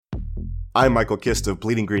I'm Michael Kist of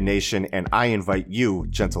Bleeding Green Nation, and I invite you,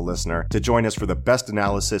 gentle listener, to join us for the best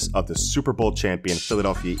analysis of the Super Bowl champion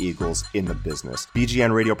Philadelphia Eagles in the business.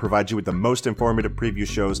 BGN Radio provides you with the most informative preview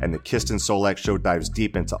shows, and the Kist and Solak Show dives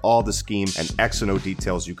deep into all the scheme and X and O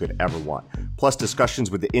details you could ever want. Plus discussions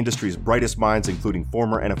with the industry's brightest minds, including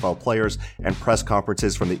former NFL players, and press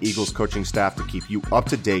conferences from the Eagles coaching staff to keep you up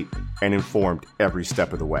to date and informed every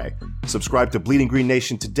step of the way. Subscribe to Bleeding Green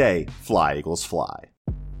Nation today. Fly, Eagles, fly.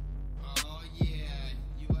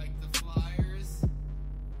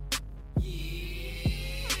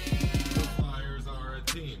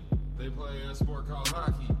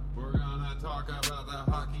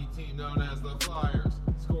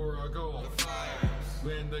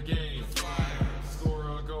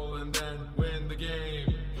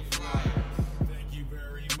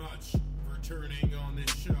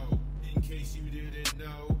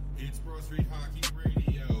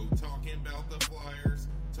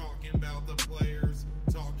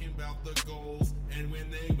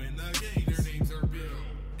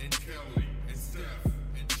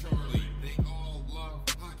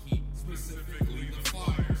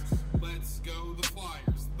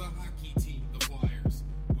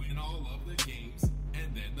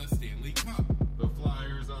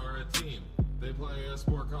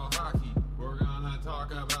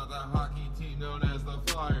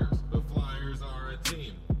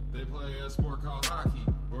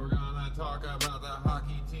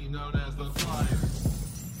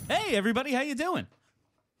 Hey everybody, how you doing?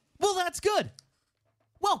 Well, that's good.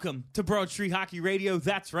 Welcome to Broad Street Hockey Radio.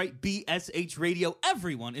 That's right, BSH Radio.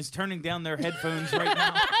 Everyone is turning down their headphones right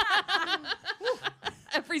now.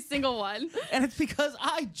 Every single one. And it's because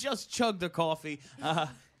I just chugged a coffee.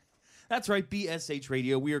 That's right, BSH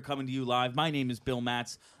Radio. We are coming to you live. My name is Bill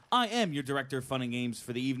Matz. I am your director of fun and games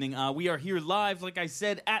for the evening. We are here live, like I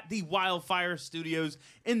said, at the Wildfire Studios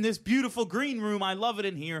in this beautiful green room. I love it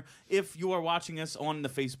in here. If you are watching us on the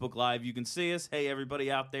Facebook Live, you can see us. Hey,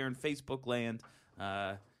 everybody out there in Facebook land,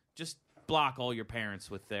 just block all your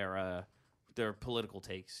parents with their political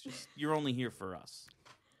takes. You're only here for us.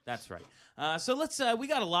 That's right. So let's. We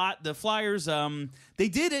got a lot. The Flyers. They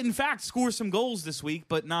did in fact score some goals this week,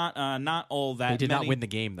 but not all that. They did not win the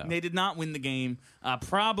game, though. They did not win the game.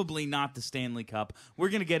 Probably not the Stanley Cup. We're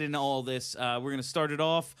gonna get into all this. We're gonna start it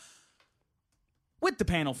off with the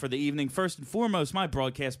panel for the evening. First and foremost, my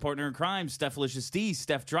broadcast partner in crime, Stephalicious D,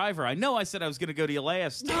 Steph Driver. I know I said I was gonna go to you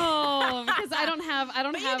last. No, because I don't have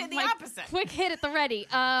my opposite. quick hit at the ready.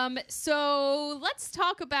 So let's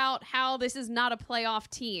talk about how this is not a playoff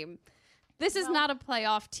team. This is not a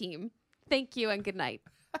playoff team. Thank you and good night.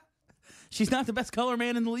 She's not the best color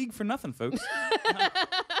man in the league for nothing, folks.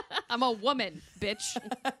 I'm a woman, bitch.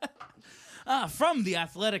 From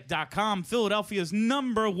theathletic.com, Philadelphia's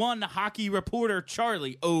 #1 hockey reporter,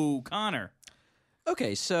 Charlie O'Connor.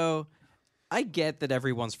 Okay, so I get that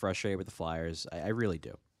everyone's frustrated with the Flyers. I really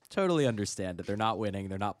do. Totally understand that they're not winning,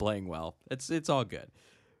 they're not playing well. It's all good.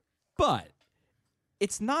 But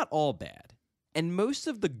it's not all bad. And most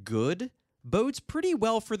of the good bodes pretty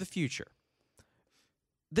well for the future.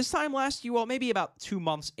 This time last year, well, maybe about 2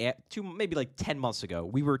 months, maybe like 10 months ago,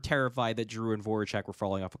 we were terrified that Drew and Voracek were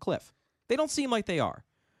falling off a cliff. They don't seem like they are.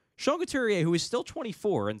 Sean Couturier, who is still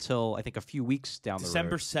 24 until, I think, a few weeks down the road.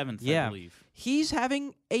 December 7th, I believe. He's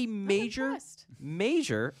having a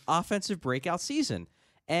major offensive breakout season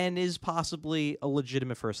and is possibly a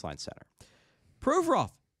legitimate first-line center.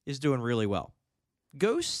 Provorov is doing really well.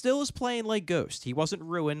 Ghost still is playing like Ghost. He wasn't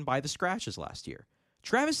ruined by the scratches last year.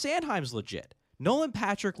 Travis Sanheim's legit. Nolan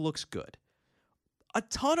Patrick looks good. A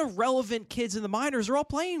ton of relevant kids in the minors are all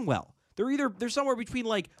playing well. They're somewhere between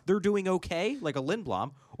like they're doing okay, like a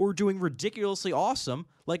Lindblom, or doing ridiculously awesome,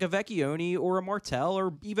 like a Vecchione or a Martel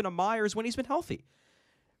or even a Myers when he's been healthy.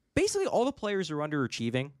 Basically, all the players are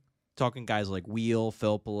underachieving. Talking guys like Wheel,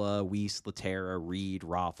 Filppula, Weiss, Laterra, Reed,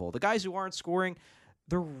 Raffle. The guys who aren't scoring,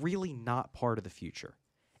 they're really not part of the future.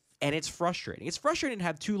 And it's frustrating. It's frustrating to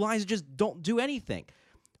have two lines that just don't do anything.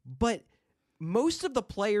 But most of the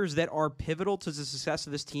players that are pivotal to the success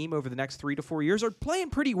of this team over the next 3 to 4 years are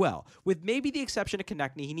playing pretty well, with maybe the exception of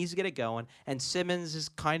Konechny. He needs to get it going, and Simmons is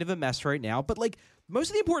kind of a mess right now. But like most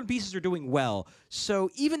of the important pieces are doing well.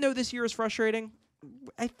 So even though this year is frustrating,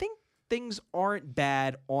 I think things aren't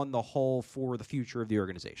bad on the whole for the future of the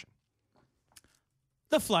organization.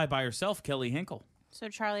 The fly by herself, Kelly Hinkle. So,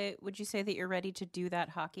 Charlie, would you say that you're ready to do that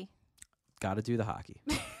hockey? Got to do the hockey.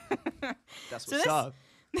 That's what's up.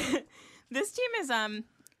 This team is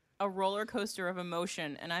a roller coaster of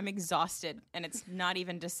emotion, and I'm exhausted, and it's not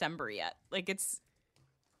even December yet. Like,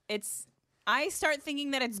 I start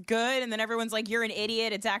thinking that it's good, and then everyone's like, you're an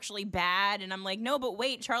idiot, it's actually bad. And I'm like, no, but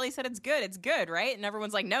wait, Charlie said it's good, right? And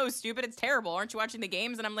everyone's like, no, stupid, it's terrible. Aren't you watching the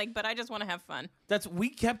games? And I'm like, but I just want to have fun. We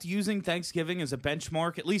kept using Thanksgiving as a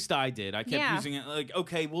benchmark. At least I did. I kept using it like,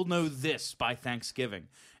 okay, we'll know this by Thanksgiving.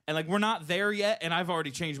 And like, we're not there yet, and I've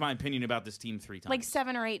already changed my opinion about this team 3 times. Like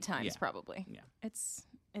 7 or 8 times, Yeah. probably. Yeah. It's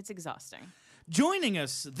exhausting. Joining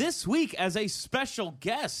us this week as a special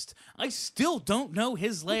guest, I still don't know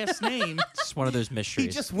his last name. It's one of those He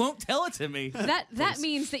mysteries. just won't tell it to me. That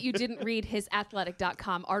means that you didn't read his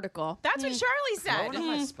athletic.com article. That's what Charlie said. Throwing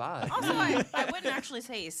on my spot. Also, I wouldn't actually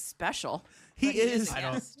say he's special. He but is. a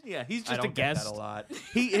guest. Yeah, he's I just a don't get guest. that a lot.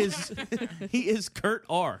 He is. He is Kurt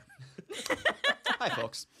R. Hi,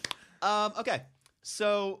 folks. Okay,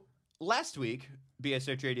 so last week,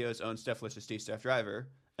 BSH Radio's own Steph Licious D. Steph Driver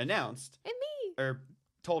announced And me. or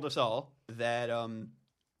told us all that on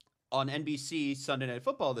NBC Sunday Night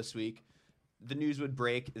Football this week, the news would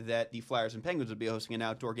break that the Flyers and Penguins would be hosting an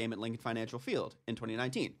outdoor game at Lincoln Financial Field in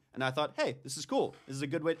 2019. And I thought, hey, this is cool. This is a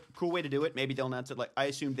cool way to do it. Maybe they'll announce it. Like I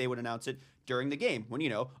assumed they would announce it during the game when,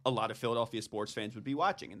 a lot of Philadelphia sports fans would be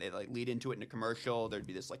watching, and they'd lead into it in a commercial. There'd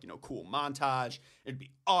be this cool montage. It'd be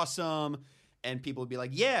awesome. And people would be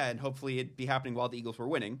like, yeah, and hopefully it'd be happening while the Eagles were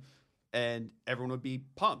winning, and everyone would be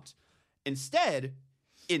pumped. Instead,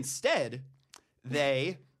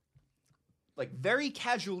 they very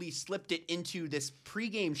casually slipped it into this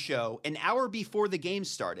pregame show an hour before the game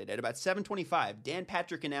started at about 7:25. Dan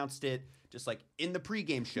Patrick announced it just in the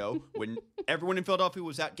pregame show when everyone in Philadelphia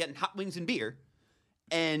was out getting hot wings and beer.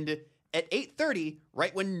 And at 8:30,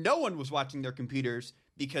 right when no one was watching their computers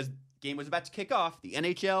because the game was about to kick off, the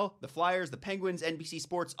NHL, the Flyers, the Penguins, NBC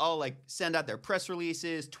Sports all send out their press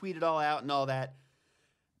releases, tweet it all out and all that.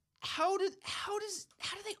 How do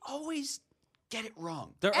they always get it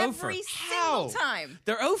wrong? They're over. Every single time.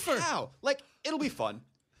 They're over. How? It'll be fun.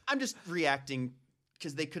 I'm just reacting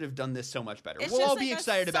because they could have done this so much better. It's We'll just all be like a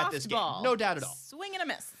excited about this game. softball. No doubt at all. Swing and a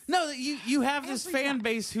miss. No, you have this Every fan time.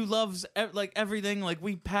 base who loves everything.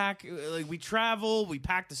 We pack, we travel, we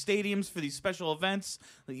pack the stadiums for these special events.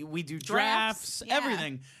 We do drafts, Yeah.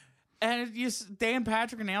 everything. And Dan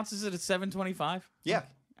Patrick announces it at 7:25. Yeah.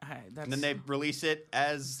 That's, And then they release it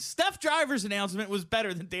as... Steph Driver's announcement was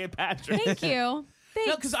better than Dan Patrick. Thank you. No,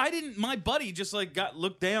 Thanks. because I didn't. My buddy just got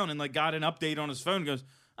looked down and got an update on his phone. And goes,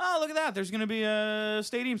 oh, look at that! There's going to be a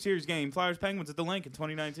Stadium Series game, Flyers Penguins at the Link in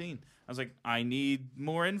 2019. I was like, I need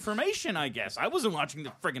more information. I guess I wasn't watching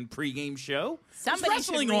the friggin' pregame show. Somebody There's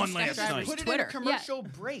wrestling should read on Steph last Driver's night. Put it Twitter. in a commercial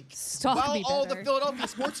break Stop while me all the better. Philadelphia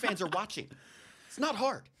sports fans are watching. It's not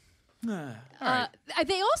hard.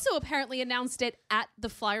 They also apparently announced it at the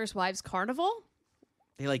Flyers Wives Carnival.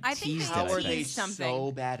 They I think teased they How it. are I they think. something.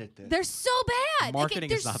 so bad at this? They're so bad. Marketing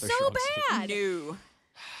they're is not their so strong suit. bad. No.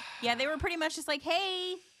 Yeah, they were pretty much just like,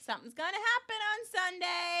 hey, something's going to happen on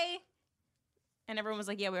Sunday. And everyone was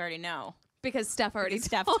like, yeah, we already know. Because Steph already Because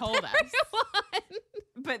Steph told told us. everyone.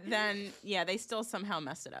 But then, yeah, they still somehow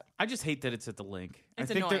messed it up. I just hate that it's at the Link.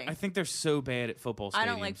 It's I think annoying. I think they're so bad at football stadiums. I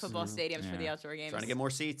don't like football stadiums for the Yeah. outdoor games. Trying to get more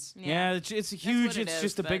seats. Yeah, it's huge. what it It's is,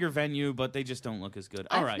 just a but- bigger venue, but they just don't look as good.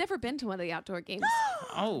 All I've right. never been to one of the outdoor games.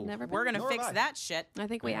 Oh, Never been. We're going to Nor fix have I. that shit. I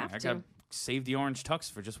think we yeah, have I to. got save the orange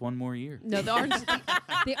tux for just one more year. No, the orange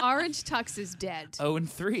the orange tux is dead.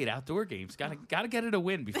 0-3 at outdoor games. Gotta get it a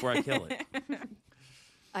win before I kill it.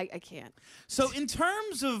 I can't. So in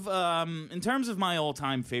terms of my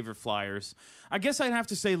all-time favorite Flyers, I guess I'd have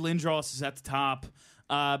to say Lindros is at the top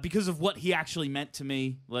because of what he actually meant to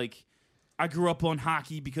me. I grew up on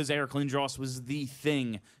hockey because Eric Lindros was the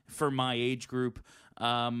thing for my age group.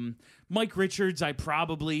 Mike Richards, I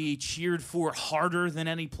probably cheered for harder than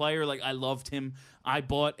any player. I loved him. I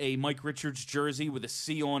bought a Mike Richards jersey with a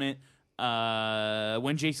C on it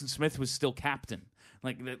when Jason Smith was still captain.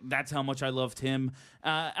 That's how much I loved him.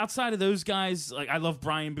 Outside of those guys, I love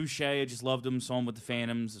Brian Boucher. I just loved him. Saw him with the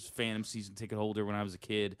Phantoms. As Phantom season ticket holder when I was a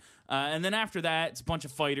kid. And then after that, it's a bunch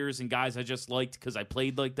of fighters and guys I just liked because I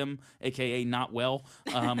played like them, a.k.a. not well.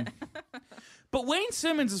 But Wayne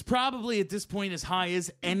Simmons is probably at this point as high as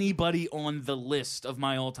anybody on the list of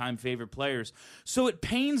my all-time favorite players. So it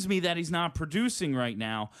pains me that he's not producing right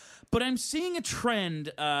now. But I'm seeing a trend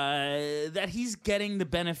that he's getting the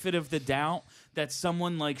benefit of the doubt that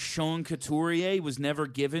someone like Sean Couturier was never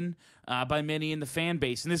given by many in the fan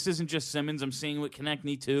base. And this isn't just Simmons. I'm seeing it with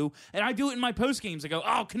Konechny too. And I do it in my post games. I go,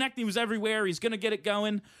 oh, Konechny was everywhere. He's going to get it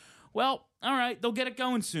going. Well, all right, they'll get it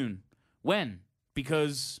going soon. When?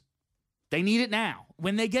 Because they need it now.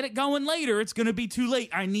 When they get it going later, it's going to be too late.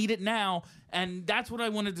 I need it now. And that's what I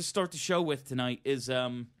wanted to start the show with tonight is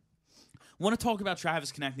Want to talk about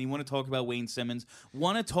Travis Konechny, want to talk about Wayne Simmons,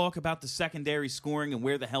 want to talk about the secondary scoring and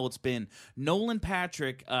where the hell it's been. Nolan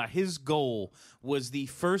Patrick, his goal was the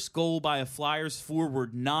first goal by a Flyers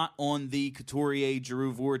forward not on the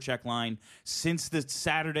Couturier-Giroux Voracek line since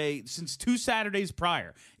 2 Saturdays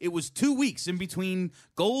prior. It was 2 weeks in between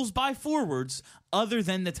goals by forwards other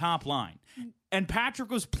than the top line. And Patrick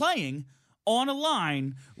was playing on a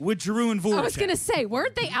line with Giroux and Voracek. I was going to say,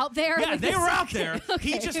 weren't they out there? Yeah, like they the were out second- there.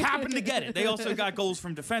 He Okay. just happened to get it. They also got goals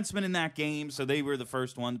from defensemen in that game, so they were the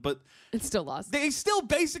first ones. But It still lost. they still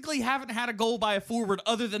basically haven't had a goal by a forward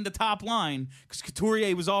other than the top line because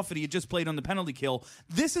Couturier was off it. He had just played on the penalty kill.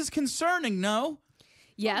 This is concerning, no?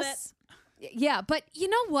 Yes. Yeah, but you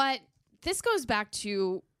know what? This goes back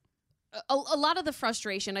to a lot of the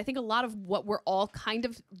frustration. I think a lot of what we're all kind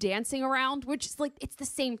of dancing around, which is like, it's the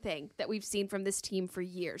same thing that we've seen from this team for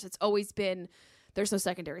years. It's always been, there's no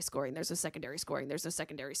secondary scoring, there's no secondary scoring, there's no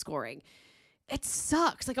secondary scoring. It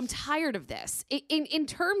sucks. Like, I'm tired of this. In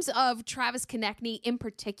terms of Travis Konechny in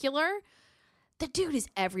particular, the dude is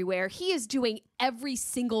everywhere. He is doing every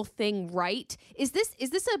single thing right. Is this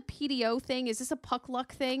a PDO thing? Is this a puck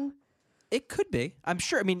luck thing? It could be. I'm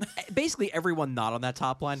sure. I mean, basically everyone not on that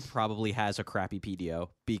top line probably has a crappy PDO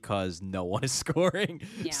because no one is scoring.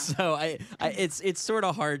 Yeah. So it's sort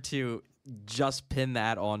of hard to just pin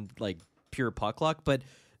that on like pure puck luck. But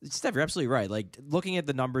Steph, you're absolutely right. Like looking at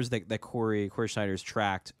the numbers that Corey Schneider's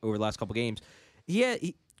tracked over the last couple games,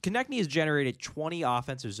 Konechny has generated 20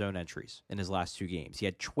 offensive zone entries in his last 2 games. He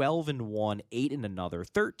had 12 in one, 8 in another.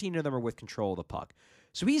 13 of them are with control of the puck.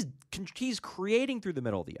 So he's creating through the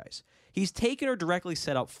middle of the ice. He's taken or directly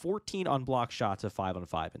set up 14 unblocked shots of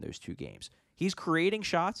 5-on-5 in those 2 games. He's creating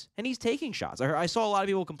shots, and he's taking shots. I saw a lot of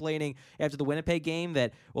people complaining after the Winnipeg game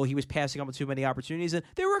that, well, he was passing up on too many opportunities, and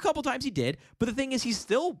there were a couple times he did, but the thing is he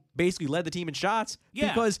still basically led the team in shots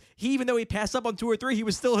because even though he passed up on 2 or 3, he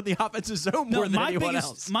was still in the offensive zone more than anyone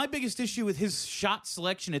else. My biggest issue with his shot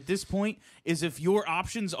selection at this point is if your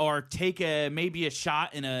options are take maybe a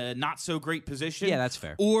shot in a not-so-great position. Yeah, that's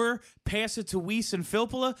fair. Or pass it to Weiss and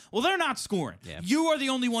Filppula, well, they're not scoring. Yeah. You are the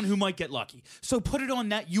only one who might get lucky. So put it on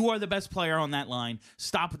that. You are the best player on that line.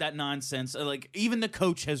 Stop with that nonsense. Like, even the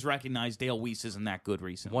coach has recognized Dale Weiss isn't that good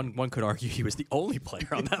recently. One could argue he was the only player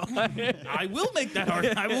on that line. I will make that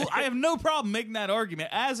argument. I have no problem making that argument.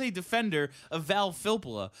 As a defender of Val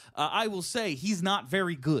Filppula, I will say he's not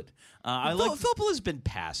very good. Filppula's been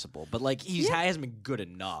passable, but like he hasn't been good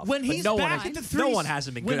enough. When But he's no back one at the has, three, no one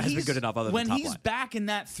hasn't been good enough other than when top he's line. back in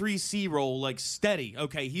that 3C role, like steady.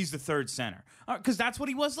 Okay, he's the third center because that's what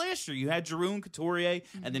he was last year. You had Giroux and Couturier,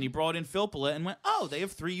 and then you brought in Filppula and went, oh, they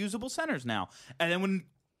have 3 usable centers now. And then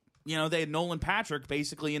when they had Nolan Patrick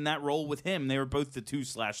basically in that role with him, they were both the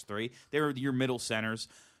 2/3. They were your middle centers.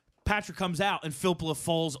 Patrick comes out and Filppula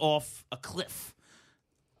falls off a cliff.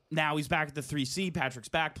 Now he's back at the 3C. Patrick's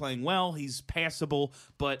back playing well. He's passable,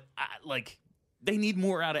 but they need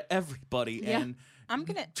more out of everybody. Yeah.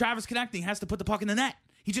 And Travis Konechny has to put the puck in the net.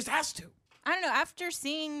 He just has to. I don't know. After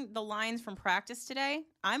seeing the lines from practice today,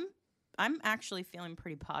 I'm actually feeling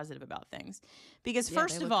pretty positive about things because Yeah,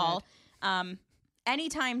 first they of look all,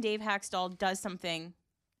 anytime Dave Haxtell does something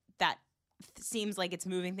that seems like it's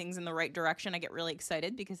moving things in the right direction, I get really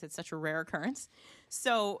excited because it's such a rare occurrence.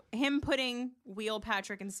 So him putting Wheel,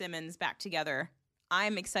 Patrick, and Simmons back together,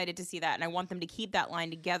 I'm excited to see that, and I want them to keep that line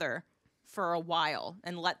together for a while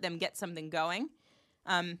and let them get something going.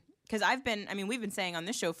 Because we've been saying on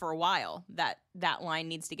this show for a while that line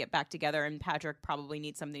needs to get back together, and Patrick probably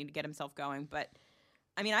needs something to get himself going. But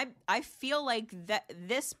I mean, I feel like that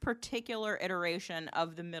this particular iteration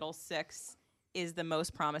of the middle 6 is the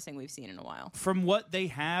most promising we've seen in a while. From what they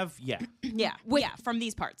have, yeah. Yeah, With- from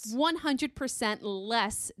these parts. 100%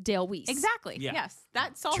 less Dale Weiss. Exactly. Yeah. Yes,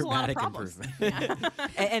 that solves a lot of Dramatic problems.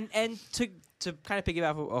 improvement. and to kind of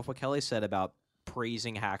piggyback off what Kelly said about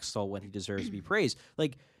praising Haxtell when he deserves to be praised,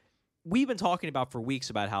 like we've been talking about for weeks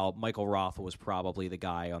about how Michael Rothel was probably the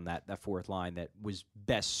guy on that 4th line that was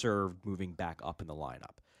best served moving back up in the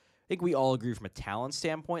lineup. I think we all agree from a talent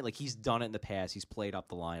standpoint, like he's done it in the past, he's played up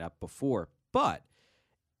the lineup before, but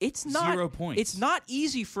it's not 0 points. It's not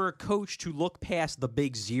easy for a coach to look past the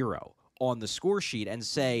big 0 on the score sheet and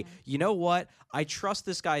say, you know what, I trust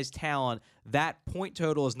this guy's talent. That point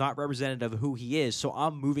total is not representative of who he is, so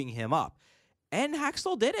I'm moving him up. And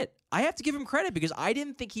Haxtell did it. I have to give him credit because I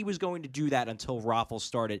didn't think he was going to do that until Rothel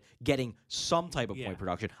started getting some type of point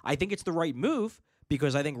production. I think it's the right move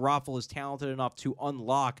because I think Rothel is talented enough to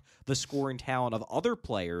unlock the scoring talent of other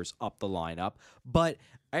players up the lineup. But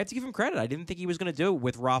I have to give him credit. I didn't think he was going to do it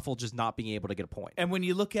with Rothel just not being able to get a point. And when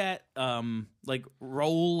you look at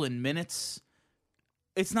role and minutes,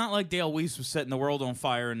 it's not like Dale Weiss was setting the world on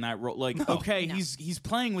fire in that role. Like, okay, he's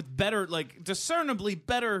playing with better, like discernibly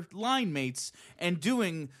better line mates and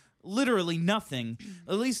doing literally nothing.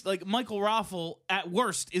 At least, like, Michael Raffel at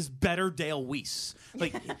worst is better Dale Weiss.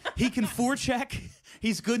 Like, he can forecheck.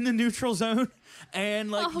 He's good in the neutral zone.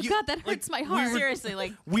 And like, Oh, God, that hurts my heart. Seriously,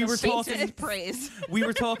 like we were faces talking praise. we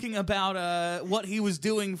were talking about what he was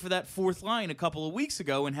doing for that fourth line a couple of weeks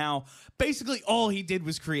ago, and how basically all he did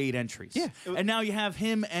was create entries. Yeah. And now you have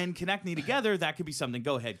him and Konechny together. That could be something.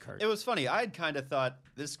 Go ahead, Kurt. It was funny. I'd kind of thought,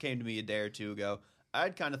 this came to me a day or two ago,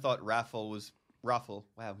 I'd kind of thought Raffel,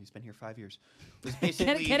 wow, he's been here 5 years, was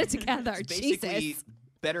basically Get it together, was basically Jesus.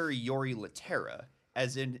 better Yuri Laterra.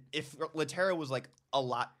 As in, if Laterra was like a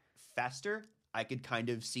lot faster, I could kind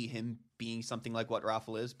of see him being something like what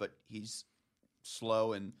Raffel is, but he's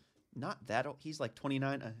slow and not that old. He's like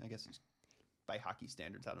 29. I guess he's, by hockey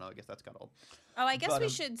standards, I don't know. I guess that's kind of old. Oh, I guess But, we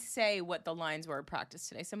should say what the lines were at practice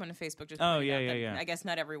today. Someone on Facebook just Oh, pointed yeah, out yeah, that yeah. I guess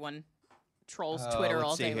not everyone trolls Oh, Twitter let's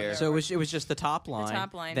all see day. here. with their- So it was just the top line.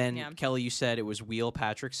 top line, Then yeah. Kelly, you said it was Wheel,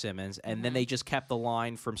 Patrick Simmons, and then they just kept the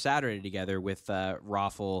line from Saturday together with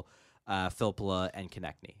Raffel, Filppula, and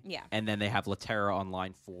Konechny. Yeah. And then they have Laterra on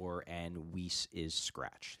line 4, and Weiss is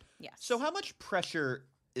scratched. Yes. So how much pressure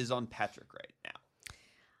is on Patrick right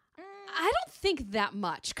now? I don't think that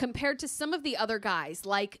much compared to some of the other guys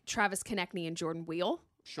like Travis Konechny and Jordan Wheel.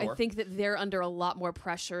 Sure. I think that they're under a lot more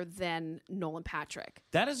pressure than Nolan Patrick.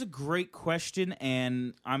 That is a great question,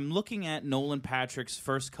 and I'm looking at Nolan Patrick's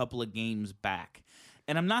first couple of games back.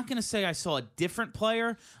 And I'm not going to say I saw a different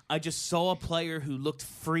player. I just saw a player who looked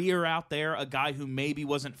freer out there, a guy who maybe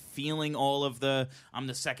wasn't feeling all of the, I'm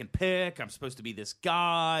the second pick, I'm supposed to be this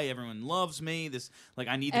guy, everyone loves me, this, like,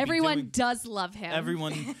 I need to Everyone be doing... does love him.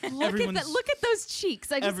 Everyone, look everyone's, at that! Look at those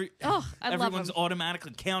cheeks. I just, I love everyone's him.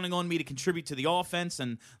 automatically counting on me to contribute to the offense,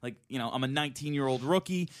 and like, you know, I'm a 19-year-old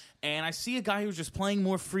rookie, and I see a guy who's just playing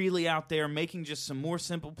more freely out there, making just some more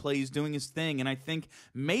simple plays, doing his thing, and I think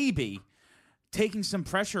maybe taking some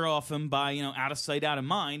pressure off him by, you know, out of sight, out of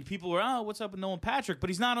mind. People were, oh, what's up with Nolan Patrick? But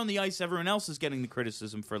he's not on the ice. Everyone else is getting the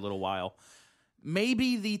criticism for a little while.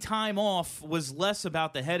 Maybe the time off was less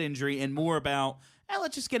about the head injury and more about,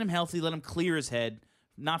 let's just get him healthy, let him clear his head,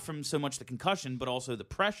 not from so much the concussion, but also the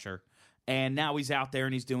pressure. And now he's out there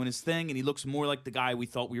and he's doing his thing, and he looks more like the guy we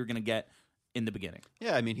thought we were going to get in the beginning.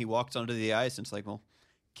 Yeah, I mean, he walks onto the ice and it's like, well,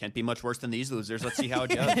 can't be much worse than these losers. Let's see how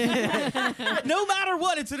it goes. No matter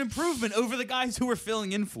what, it's an improvement over the guys who were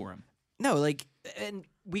filling in for him. No, like, and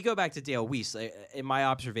we go back to Dale Weiss. In my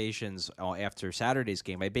observations after Saturday's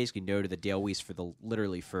game, I basically noted that Dale Weiss,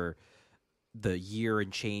 for the year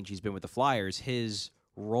and change he's been with the Flyers, his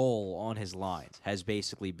role on his lines has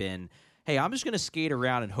basically been, hey, I'm just going to skate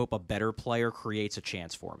around and hope a better player creates a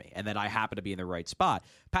chance for me, and that I happen to be in the right spot.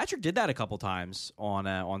 Patrick did that a couple times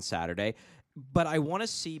on Saturday, but I want to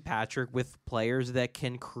see Patrick with players that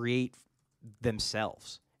can create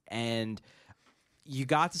themselves. And you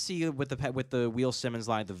got to see it with the Wheel Simmons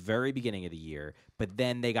line at the very beginning of the year, but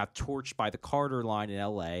then they got torched by the Carter line in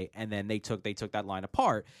LA, and then they took that line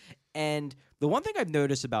apart. And the one thing I've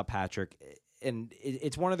noticed about Patrick, and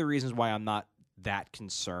it's one of the reasons why I'm not that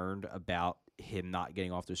concerned about him not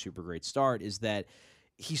getting off to a super great start, is that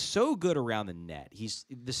he's so good around the net.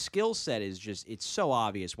 The skill set is just, it's so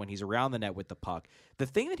obvious when he's around the net with the puck. The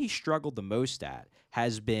thing that he struggled the most at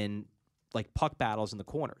has been like puck battles in the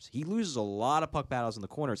corners. He loses a lot of puck battles in the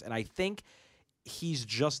corners, and I think he's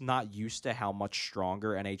just not used to how much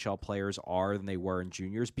stronger NHL players are than they were in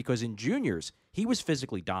juniors, because in juniors he was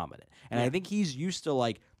physically dominant. And I think he's used to,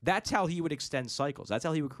 like, that's how he would extend cycles. That's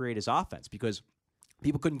how he would create his offense, because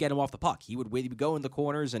people couldn't get him off the puck. He would go in the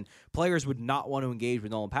corners, and players would not want to engage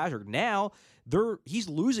with Nolan Patrick. Now, he's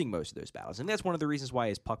losing most of those battles. And that's one of the reasons why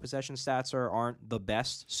his puck possession stats aren't the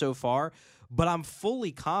best so far. But I'm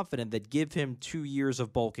fully confident that give him 2 years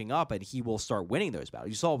of bulking up and he will start winning those battles.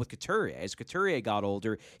 You saw it with Couturier. As Couturier got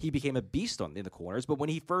older, he became a beast in the corners. But when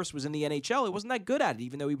he first was in the NHL, he wasn't that good at it,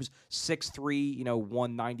 even though he was 6'3",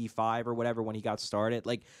 195 or whatever when he got started.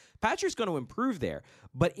 Like, Patrick's going to improve there.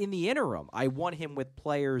 But in the interim, I want him with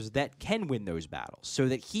players that can win those battles so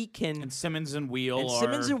that he can... And Simmons and Wheel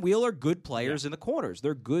are good players in the corners.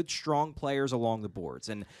 They're good, strong players along the boards.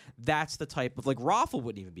 And that's the type of... Like, Raffel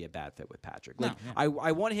wouldn't even be a bad fit with Patrick. Like,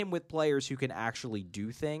 I want him with players who can actually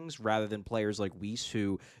do things rather than players like Weiss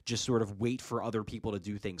who just sort of wait for other people to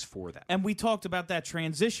do things for them. And we talked about that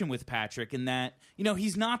transition with Patrick, and that,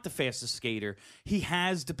 he's not the fastest skater. He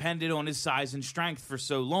has depended on his size and strength for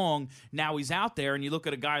so long. Now he's out there, and you look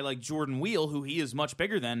at a guy like Jordan Wheel, who he is much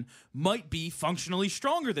bigger than, might be functionally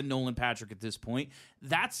stronger than Nolan Patrick at this point.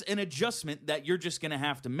 That's an adjustment that you're just going to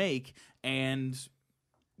have to make, and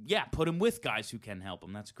put him with guys who can help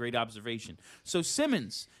him. That's a great observation. So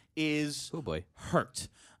Simmons is Oh boy. hurt.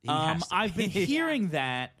 has to I've be. been hearing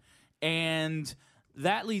that, and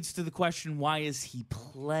that leads to the question: why is he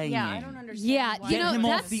playing? Yeah, I don't understand. Yeah, why you Get know, him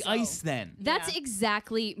off that's- the ice then. That's Yeah.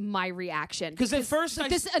 exactly my reaction. 'Cause at first like, I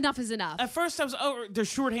this enough is enough. At first, I was, they're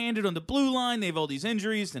shorthanded on the blue line. They have all these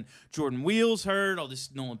injuries. And Jordan Wheel's hurt. All this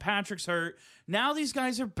Nolan Patrick's hurt. Now these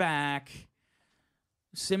guys are back.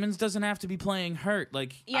 Simmons doesn't have to be playing hurt.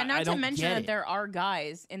 Like, Yeah, I not to don't mention get that it. there are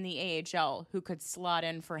guys in the AHL who could slot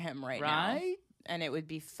in for him right now. Right? And it would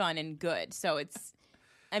be fun and good. So it's,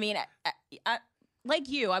 I mean, I, like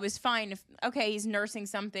you, I was fine if, okay, he's nursing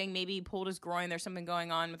something. Maybe he pulled his groin. There's something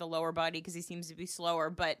going on with the lower body because he seems to be slower.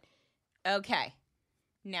 But, okay,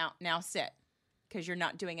 now sit because you're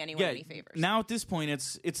not doing anyone any favors. Now at this point,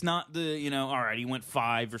 it's not the, all right, he went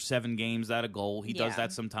 5 or 7 games without a goal. He does Yeah.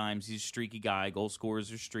 that sometimes. He's a streaky guy. Goal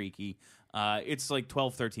scorers are streaky. It's like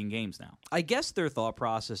 12, 13 games now. I guess their thought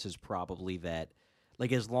process is probably that,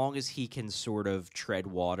 like, as long as he can sort of tread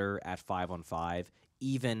water at 5-on-5,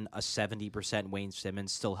 even a 70% Wayne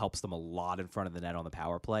Simmons still helps them a lot in front of the net on the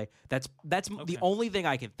power play. That's the only thing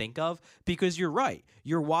I can think of, because you're right.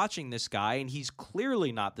 You're watching this guy, and he's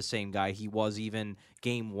clearly not the same guy he was even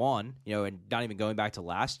game 1, and not even going back to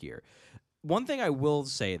last year. One thing I will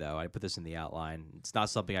say, though, I put this in the outline. It's not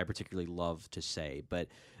something I particularly love to say, but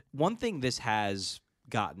one thing this has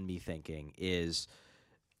gotten me thinking is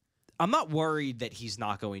I'm not worried that he's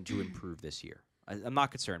not going to improve this year. I'm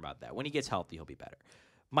not concerned about that. When he gets healthy, he'll be better.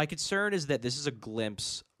 My concern is that this is a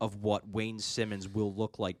glimpse of what Wayne Simmons will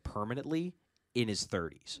look like permanently in his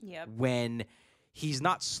 30s. Yep. When he's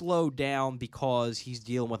not slowed down because he's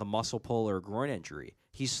dealing with a muscle pull or a groin injury.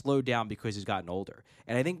 He's slowed down because he's gotten older.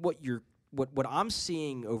 And I think what I'm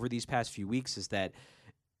seeing over these past few weeks is that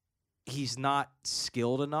he's not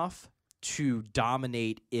skilled enough to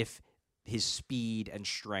dominate if his speed and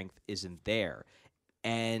strength isn't there.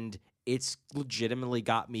 And it's legitimately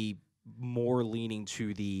got me more leaning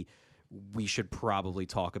to we should probably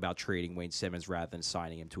talk about trading Wayne Simmons rather than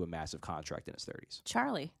signing him to a massive contract in his 30s.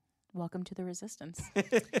 Charlie, welcome to the Resistance.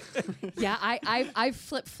 Yeah, I've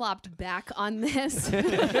flip-flopped back on this. But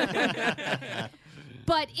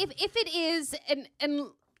if it is and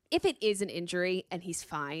if it is an injury and he's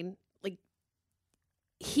fine, like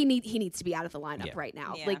he needs to be out of the lineup Yeah. right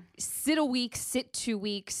now. Yeah. Like sit a week, sit 2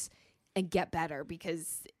 weeks and get better,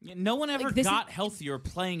 because Yeah, no one ever this got healthier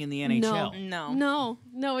playing in the NHL. No.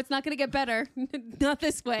 no, it's not going to get better. Not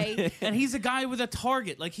this way. And he's a guy with a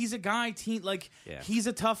target. Like, he's a guy, Yeah. he's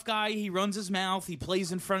a tough guy. He runs his mouth. He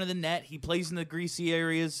plays in front of the net. He plays in the greasy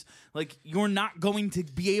areas. Like, you're not going to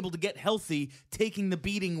be able to get healthy taking the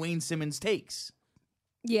beating Wayne Simmons takes.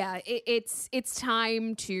 Yeah, it's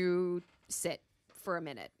time to sit for a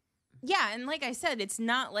minute. Yeah, and like I said, it's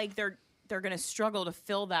not like they're going to struggle to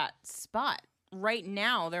fill that spot. Right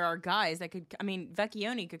now, there are guys that could. I mean,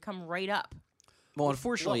 Vecchione could come right up. Well,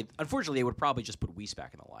 unfortunately, they would probably just put Weiss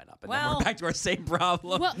back in the lineup, and then Well- we're back to our same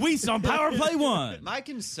problem. Well, Weiss on power play 1. My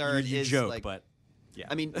concern you is joke, like, but yeah.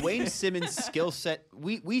 I mean, Wayne Simmons' skill set.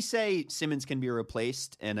 We say Simmons can be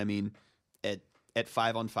replaced, and I mean, at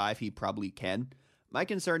 5-on-5, he probably can. My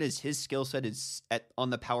concern is his skill set is on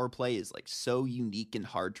the power play is like so unique and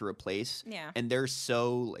hard to replace. Yeah. And they're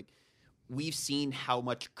so like, we've seen how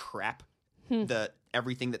much crap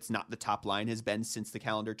everything that's not the top line has been since the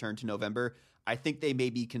calendar turned to November. I think they may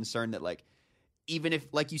be concerned that like, even if,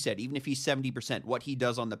 like you said, even if he's 70%, what he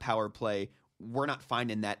does on the power play, we're not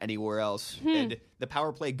finding that anywhere else. And the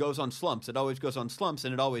power play goes on slumps. It always goes on slumps,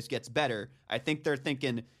 and it always gets better. I think they're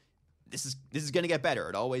thinking, this is going to get better.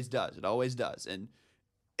 It always does. It always does. And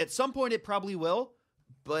at some point, it probably will.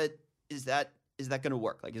 But is that going to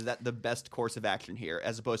work? Like, is that the best course of action here,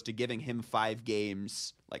 as opposed to giving him 5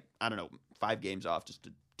 games, like, I don't know, 5 games off, just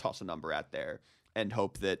to toss a number out there and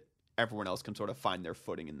hope that everyone else can sort of find their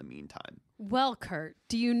footing in the meantime? well, Kurt,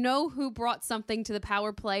 do you know who brought something to the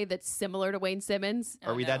power play that's similar to Wayne Simmons?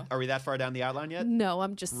 Are we no. that far down the outline yet? No,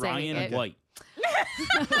 I'm just saying Ryan it. White.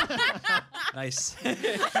 Nice.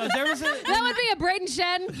 There was That would be a Braden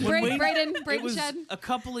Shen. Braden it was Shen. a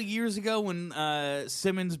couple of years ago when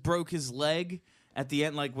Simmons broke his leg at the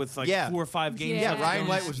end, like with 4 or 5 games. Yeah, left. Ryan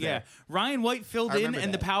White was there. Ryan White filled I in, remember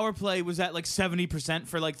and the that. power play was at like 70%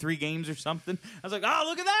 for like 3 games or something. I was like, oh,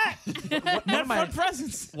 look at that! Net front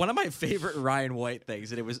presence. One of my favorite Ryan White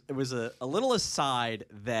things, and it was a little aside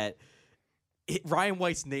that Ryan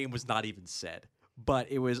White's name was not even said,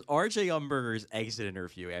 but it was R.J. Umberger's exit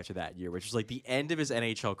interview after that year, which was like the end of his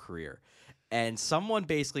NHL career. And someone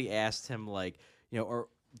basically asked him, like, or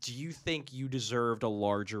do you think you deserved a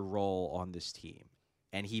larger role on this team?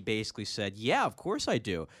 And he basically said, yeah, of course I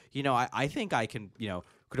do. I think I can,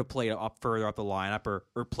 could have played further up the lineup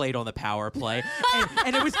or played on the power play.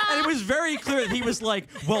 and it was very clear that he was like,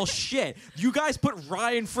 well, shit, you guys put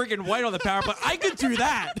Ryan friggin' White on the power play. I could do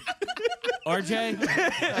that. RJ?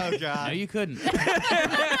 Oh God. No, you couldn't.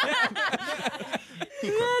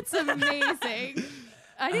 That's amazing.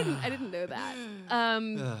 I didn't know that.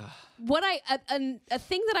 A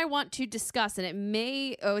thing that I want to discuss, and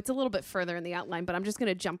it's a little bit further in the outline, but I'm just going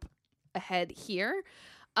to jump ahead here.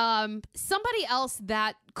 Somebody else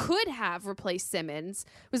that could have replaced Simmons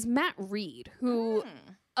was Matt Reed, who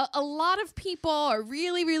a lot of people are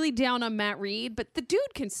really, really down on Matt Reed, but the dude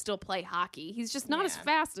can still play hockey. He's just not as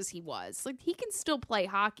fast as he was. Like, he can still play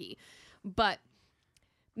hockey, but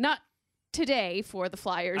not today for the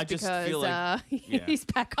Flyers I just because feel like- he's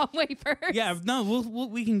back on waivers. Yeah, no,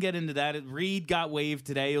 we can get into that. Reed got waived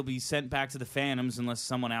today. He'll be sent back to the Phantoms unless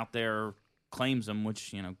someone out there claims him,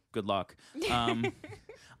 which, good luck.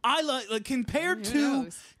 I like compared to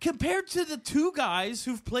the two guys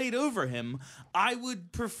who've played over him, I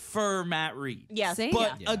would prefer Matt Reed. Yes. Same.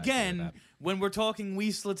 But Yeah, I agree again, with when we're talking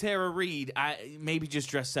Weiss, Laterra, Reed, maybe just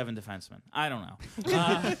dress 7 defensemen. I don't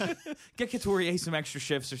know. Get Couturier some extra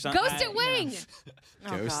shifts or something. Ghost at wing.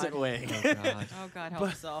 Ghost at wing. Oh God, help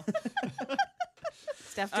us all.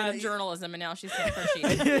 Steph did journalism, and now she's saying her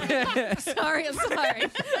sheet. Sorry.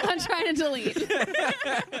 I'm trying to delete.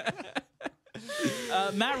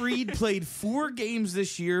 Matt Reed played 4 games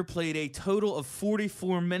this year, played a total of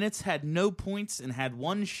 44 minutes, had no points, and had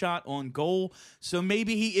 1 shot on goal. So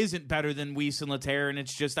maybe he isn't better than Weiss and Laterra, and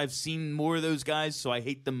it's just I've seen more of those guys, so I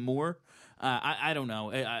hate them more. I don't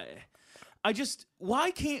know. I just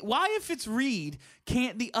why if it's Reed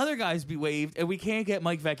can't the other guys be waived and we can't get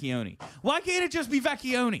Mike Vecchione? Why can't it just be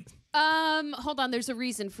Vecchione? Hold on. There's a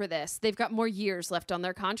reason for this. They've got more years left on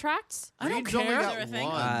their contracts. I don't Reed's only care. got Is there a thing?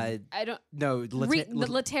 one. I don't. No,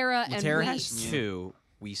 Laterra and Laterra Weiss. has 2.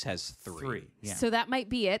 Weiss has 3. 3. Yeah. So that might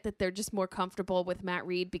be it. That they're just more comfortable with Matt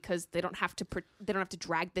Reed because they don't have to. They don't have to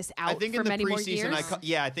drag this out I think for in the many more preseason,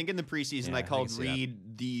 years. I think in the preseason Yeah, I I called can see that.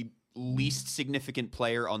 Reed the least significant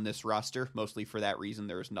player on this roster, mostly for that reason.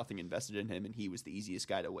 There was nothing invested in him, and he was the easiest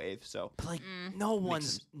guy to waive. So But no one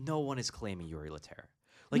is claiming Yuri Laterra.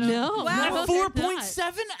 Like no, Wow. no, they're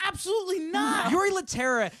 4.7? Absolutely not. Yuri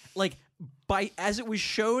Laterra, as it was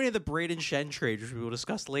shown in the Braden Shen trade, which we will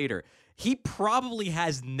discuss later, he probably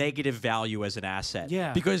has negative value as an asset.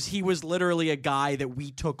 Yeah. Because he was literally a guy that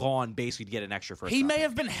we took on basically to get an extra first He round may pick.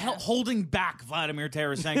 have been holding back Vladimir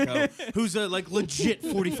Tarasenko, who's a legit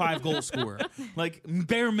 45 goal scorer. Like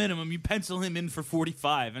bare minimum, you pencil him in for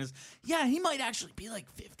 45, and he might actually be like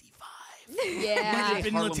 55. Yeah, If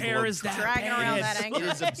in Harlem Laterra's that Dragging around bad. that anchor.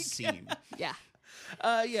 it is obscene. yeah.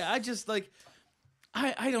 I just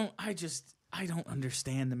I don't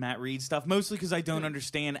understand the Matt Reed stuff, mostly because I don't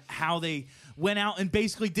understand how they went out and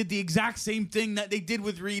basically did the exact same thing that they did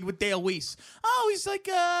with Reed with Dale Weiss. Oh, he's like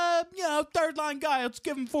third line guy. Let's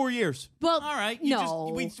give him 4 years. Well, all right.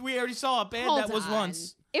 no. We already saw how bad Hold that was on.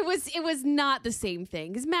 once. It was not the same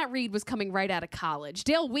thing because Matt Reed was coming right out of college.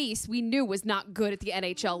 Dale Weiss, we knew, was not good at the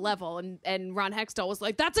NHL level, and Ron Hextall was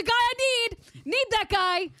like, "That's a guy I need that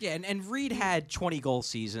guy." Yeah, and Reed had 20 goal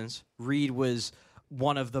seasons. Reed was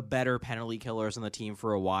one of the better penalty killers on the team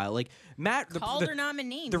for a while. Like Matt, Calder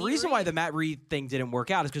nominee. The Pete reason why Reed. the Matt Reed thing didn't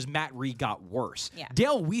work out is because Matt Reed got worse. Yeah.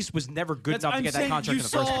 Dale Weiss was never good enough to I'm get that saying contract in the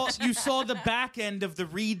first place. You saw the back end of the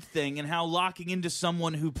Reed thing and how locking into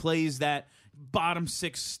someone who plays that bottom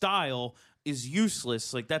 6 style is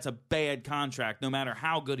useless. Like that's a bad contract, no matter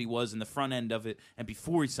how good he was in the front end of it and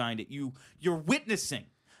before he signed it. You're witnessing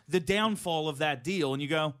the downfall of that deal, and you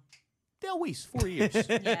go, Dale Weiss, 4 years.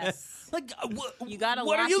 Yes. Like You gotta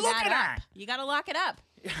what lock are you that looking up. at? You gotta lock it up.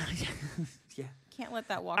 Yeah. Can't let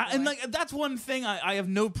that walk And away. like that's one thing I have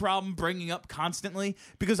no problem bringing up constantly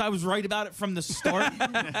because I was right about it from the start.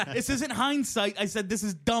 This isn't hindsight. I said this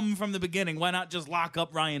is dumb from the beginning. Why not just lock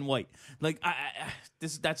up Ryan White? Like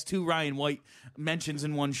that's 2 Ryan White mentions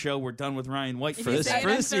in one show. We're done with Ryan White If for you this. say for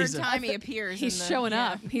it this a third season. time he appears. He's in the, showing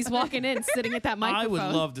yeah. up. He's walking in, sitting at that I microphone.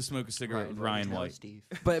 would love to smoke a cigarette with Ryan Tell White. Steve.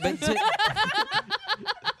 But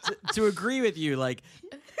to agree with you, like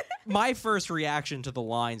my first reaction to the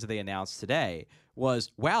lines that they announced today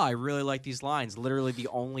was, wow, I really like these lines. Literally the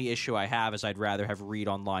only issue I have is I'd rather have Reed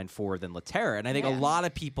on line 4 than Laterra. And I think a lot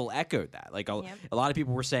of people echoed that. Like a lot of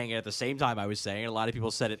people were saying it at the same time I was saying it. A lot of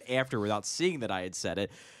people said it after without seeing that I had said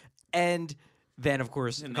it. And then, of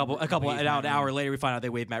course, an hour later, we find out they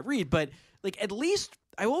waived Matt Reed. But like, at least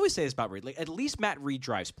I always say this about Reed. Like, at least Matt Reed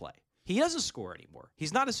drives play. He doesn't score anymore.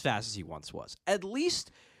 He's not as fast as he once was. At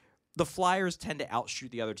least the Flyers tend to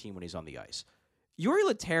outshoot the other team when he's on the ice. Yuri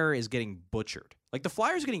Laterra is getting butchered. Like, the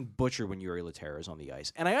Flyers are getting butchered when Yuri Laterra is on the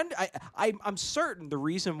ice. And I'm certain the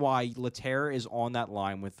reason why Laterra is on that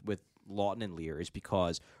line with Lawton and Lear is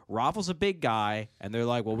because Raffl's a big guy, and they're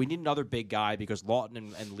like, well, we need another big guy because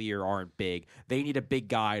Lawton and Lear aren't big. They need a big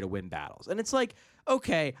guy to win battles. And it's like,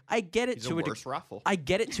 okay, I get it. He's a worse Raffl. I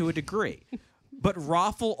get it to a degree. But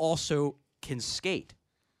Raffl also can skate.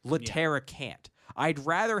 Laterra can't. I'd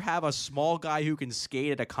rather have a small guy who can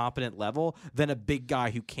skate at a competent level than a big guy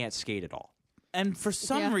who can't skate at all. And for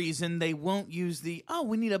some reason, they won't use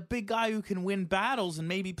we need a big guy who can win battles and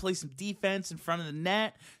maybe play some defense in front of the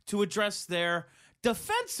net to address their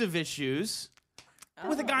defensive issues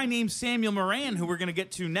with a guy named Samuel Morin, who we're going to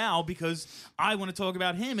get to now because I want to talk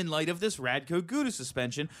about him in light of this Radko Gudas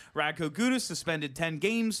suspension. Radko Gudas suspended 10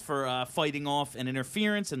 games for fighting off an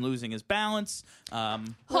interference and losing his balance. Hold on.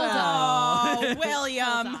 Oh,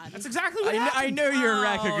 William. That's exactly what happened. I know you're a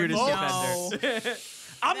Radko Gudas no. defender.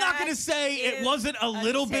 I'm not going to say it wasn't a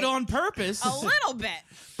little bit on purpose. A little bit.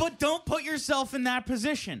 But don't put yourself in that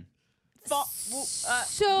position. So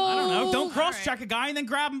I don't know. Don't cross-check a guy and then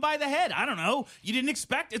grab him by the head. I don't know. You didn't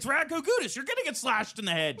expect. It's Radko Gudas. You're going to get slashed in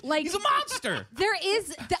the head. Like, he's a monster.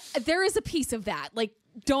 There is a piece of that. Like,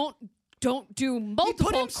 don't do multiple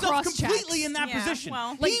He put himself cross-checks. completely in that Yeah, position.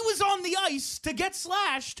 well- He was on the ice to get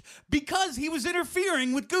slashed because he was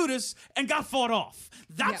interfering with Gudas and got fought off.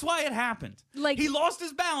 That's why it happened. Like- he lost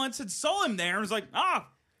his balance and saw him there and was like,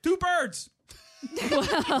 two birds.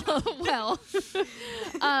 Well,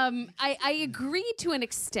 I agree to an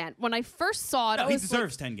extent. When I first saw it, No, I he was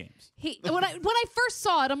deserves 10 games. when I first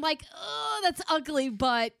saw it, I'm like, oh, that's ugly,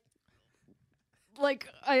 but like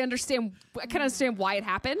I can understand why it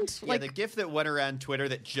happened. Yeah, Like, the GIF that went around Twitter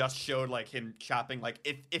that just showed like him chopping. Like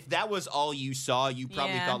if that was all you saw, you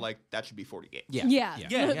probably Yeah. thought like that should be 40 games. yeah. Yeah.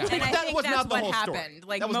 And But I that think was that's not the what whole story. happened.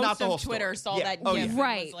 Like That was not most the whole of Twitter story. saw Yeah. that Oh, gif yeah. and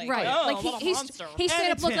Right, was like, right. oh, Like what a he monster. straight And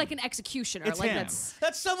up it's looked him. like an executioner. It's like him.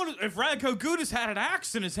 that's someone. If Radko Gudas had an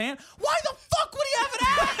axe in his hand, why the fuck would he have an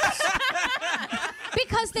axe?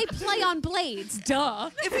 because they play on blades. Duh.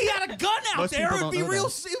 If he had a gun out Most there, people it'd be don't know real.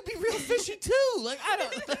 that. It would be real fishy too. Like I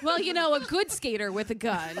don't. Well, a good skater with a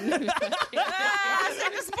gun. Into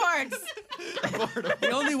sports. The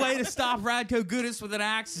only way to stop Radko Gudas with an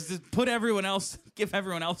axe is to give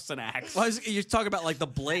everyone else an axe. Well, you're talking about like the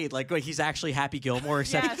blade, like he's actually Happy Gilmore,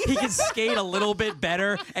 except Yes. he can skate a little bit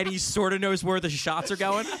better, and he sort of knows where the shots are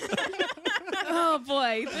going. Oh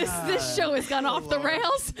boy, this show has gone off the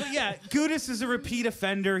rails. But yeah, Gudas is a repeat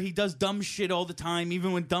offender. He does dumb shit all the time.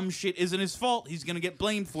 Even when dumb shit isn't his fault, he's going to get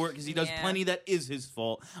blamed for it because he does Yeah. plenty that is his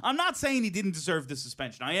fault. I'm not saying he didn't deserve the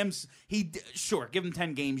suspension. Sure, give him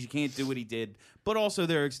 10 games. You can't do what he did. But also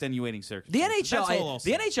there are extenuating The circumstances. That's all I'll NHL,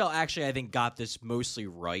 say. the NHL actually, I think, got this mostly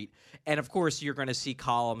right. And of course, you're going to see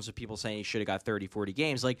columns of people saying he should have got 30, 40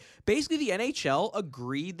 games. Like, basically, the NHL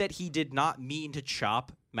agreed that he did not mean to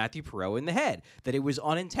chop Matthew Perreault in the head, that it was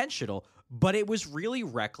unintentional. But it was really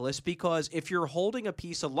reckless because if you're holding a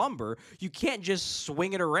piece of lumber, you can't just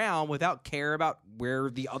swing it around without care about where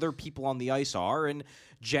the other people on the ice are. And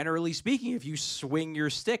generally speaking, if you swing your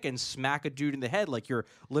stick and smack a dude in the head like you're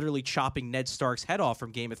literally chopping Ned Stark's head off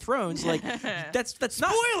from Game of Thrones, like that's not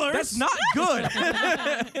Spoilers! That's not good.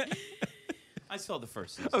 I saw the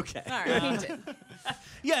first season. Okay. All right.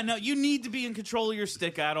 Yeah, no, you need to be in control of your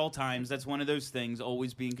stick at all times. That's one of those things.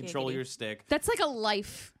 Always be in control of Giggity. your stick. That's like a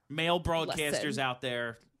life. Male broadcasters Lesson. out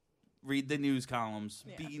there, read the news columns.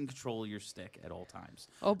 Be in control of your stick at all times.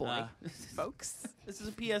 Oh boy. Folks. This is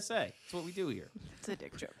a PSA. That's what we do here. It's a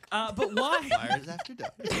dick joke. But why? Fires after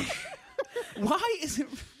dark. Why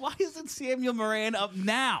isn't Samuel Morin up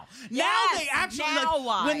now? Now Yes, they actually now like,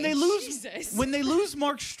 why? when they lose Jesus. when they lose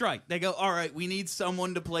Mark Strike, they go, all right, we need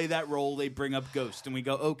someone to play that role. They bring up Ghost, and we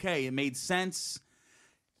go, okay, it made sense.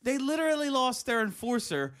 They literally lost their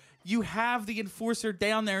enforcer. You have the enforcer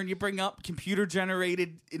down there, and you bring up computer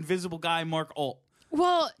generated invisible guy Mark Alt.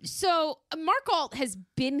 Well, so Mark Alt has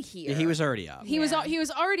been here. He was already up. He was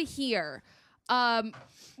already here.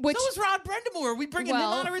 Which So is Rod Brendamore. Are we bringing him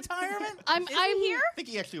Well, out of retirement? I'm here? I think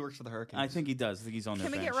he actually works for the Hurricanes. I think he does. I think he's on their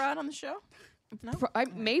Can we bench. get Rod on the show? No.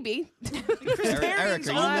 maybe. Chris Eric, Therrien's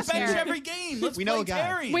are you on the listening? bench every game. Let's We know play a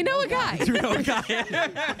guy. Therrien. We know a guy.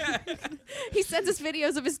 Okay. He sends us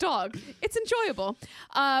videos of his dog. It's enjoyable.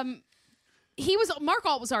 Mark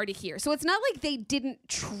Alt was already here, so it's not like they didn't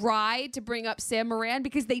try to bring up Sam Morin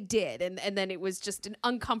because they did, and then it was just an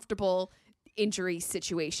uncomfortable injury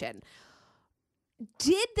situation.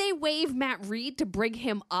 Did they waive Matt Reed to bring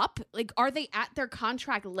him up? Like, are they at their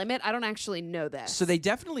contract limit? I don't actually know this. So they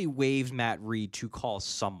definitely waived Matt Reed to call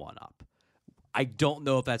someone up. I don't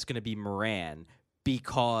know if that's going to be Moran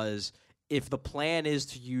because if the plan is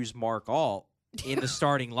to use Mark Alt in the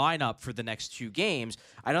starting lineup for the next 2 games,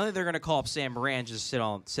 I don't think they're going to call up Sam Moran just sit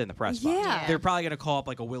in the press box. Yeah. They're probably going to call up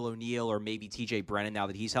like a Will O'Neal or maybe TJ Brennan now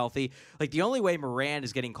that he's healthy. Like the only way Moran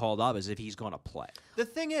is getting called up is if he's going to play. The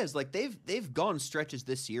thing is, like they've gone stretches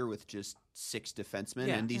this year with just 6 defensemen,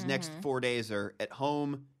 Yeah. and these next 4 days are at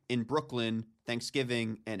home, in Brooklyn,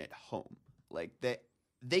 Thanksgiving, and at home. Like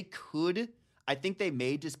they could. I think they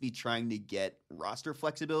may just be trying to get roster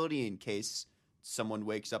flexibility in case someone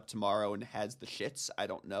wakes up tomorrow and has the shits. I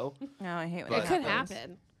don't know. No, I hate when But- It that could happens.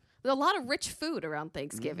 happen. There's a lot of rich food around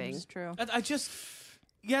Thanksgiving. It's true. I just.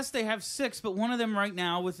 Yes, they have 6, but one of them right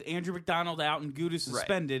now with Andrew McDonald out and Gudis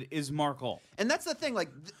suspended is Mark Alt. And that's the thing. Like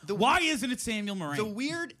the Why isn't it Samuel Moran? The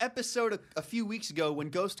weird episode a few weeks ago when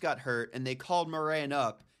Ghost got hurt and they called Moran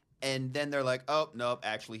up, and then they're like, "Oh nope,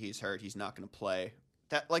 actually he's hurt. He's not going to play."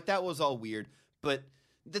 That was all weird. But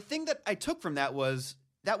the thing that I took from that was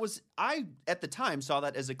I at the time saw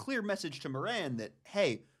that as a clear message to Moran that,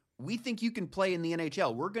 hey, we think you can play in the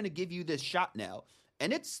NHL. We're going to give you this shot now.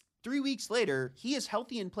 And it's 3 weeks later. He is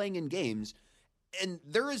healthy and playing in games. And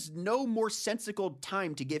there is no more sensical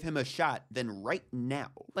time to give him a shot than right now.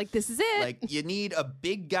 Like, this is it. Like, you need a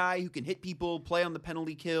big guy who can hit people, play on the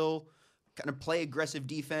penalty kill, kind of play aggressive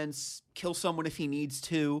defense, kill someone if he needs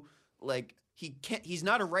to. Like, he's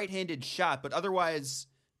not a right-handed shot, but otherwise,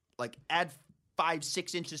 like, add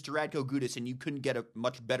 5-6 inches to Radko Gudas and you couldn't get a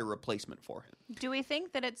much better replacement for him. Do we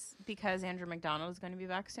think that it's because Andrew McDonald is going to be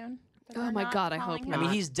back soon? that Oh they're my not God, I calling hope him I not.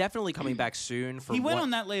 mean, he's definitely coming back soon. he went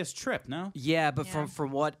on that last trip, no? Yeah, but Yeah.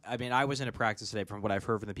 from what I mean, I was in a practice today. From what I've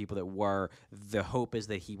heard from the people that were, the hope is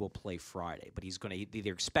that he will play Friday, but he's going to.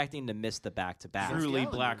 They're expecting to miss the back-to-back. Truly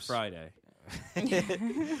Islanders. Black Friday.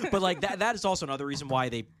 But like that is also another reason why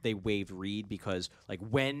they waived Reed, because like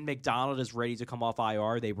when McDonald is ready to come off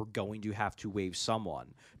IR, they were going to have to waive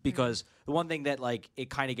someone, because the one thing that like it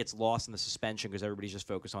kind of gets lost in the suspension because everybody's just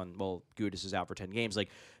focused on, well, Gudis is out for 10 games. Like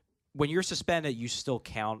when you're suspended, you still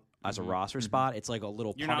count as a roster spot. It's like a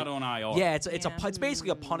little You're not on IR. Yeah, it's Yeah. it's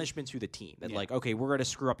basically a punishment to the team that like, okay, we're going to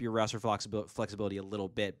screw up your roster flexibility a little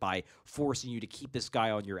bit by forcing you to keep this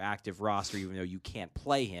guy on your active roster even though you can't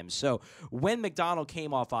play him. So when McDonald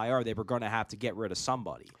came off IR, they were going to have to get rid of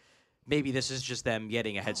somebody. Maybe this is just them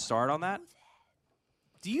getting a head start on that.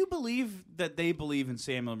 Do you believe that they believe in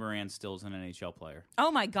Samuel Moran still as an NHL player?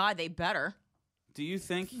 Oh my God, they better. Do you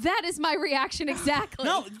think? That is my reaction exactly.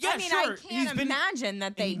 No, yeah, I mean, sure. I can't imagine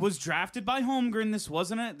that they. He was drafted by Holmgren. This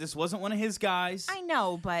wasn't one of his guys. I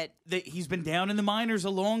know, but He's been down in the minors a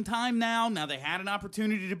long time now. Now they had an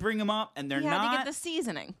opportunity to bring him up, and they're yeah, not. to get the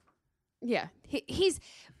seasoning. Yeah, he's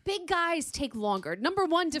big guys take longer. Number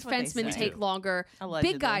one, what they defensemen say. take longer.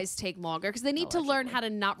 Allegedly. Big guys take longer because they need to learn how to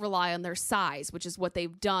not rely on their size, which is what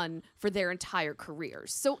they've done for their entire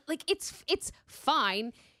careers. So like it's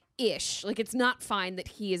fine-ish. Like it's not fine that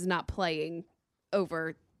he is not playing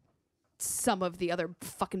over some of the other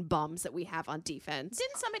fucking bums that we have on defense.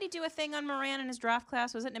 Didn't somebody do a thing on Moran in his draft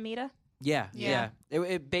class? Was it Namita? Yeah. Yeah.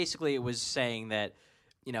 It basically it was saying that,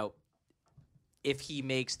 you know, if he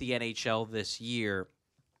makes the NHL this year,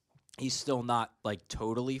 he's still not like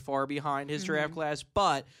totally far behind his draft class,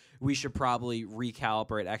 but we should probably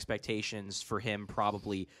recalibrate expectations for him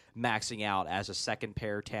probably maxing out as a second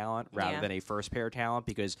pair talent rather Yeah. than a first pair talent,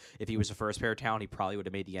 because if he was a first pair talent, he probably would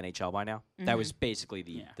have made the NHL by now. That was basically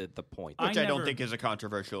the point. I Which I don't never- think is a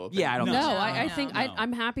controversial opinion. Yeah, I don't No. think No, so. I No. think No.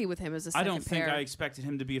 I'm happy with him as a I second don't think pair. I expected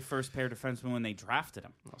him to be a first pair defenseman when they drafted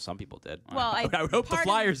him. Well, some people did. Well, I would hope the part of-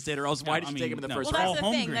 Flyers did, or else why No, did you I take him in mean, the no. first Well, round? that's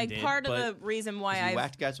Paul the thing. Holmgren Like did, part of but- the reason why He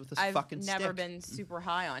whacked guys with his I've fucking never stick. been super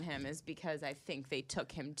high on him is because I think they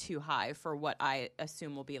took him too high for what I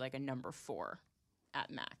assume will be like a number 4 at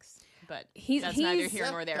max. But that's neither he's- here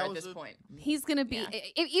nor there that at was this a- point. He's going to be, Yeah.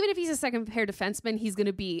 even if he's a second pair defenseman, he's going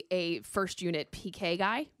to be a first unit PK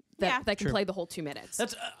guy that can play the whole 2 minutes.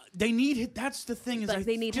 That's they need. That's the thing is Like, I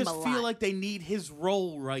they need him just a feel lot. like they need his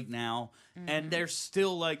role right now, and they're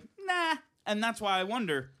still like nah. And that's why I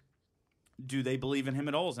wonder, do they believe in him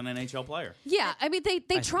at all as an NHL player? Yeah, I mean they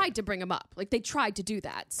tried to bring him up. Like they tried to do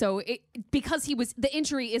that. So because the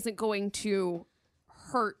injury isn't going to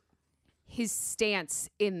hurt his stance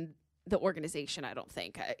in the organization, I don't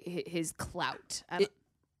think. His clout.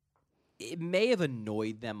 It may have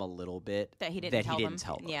annoyed them a little bit That he didn't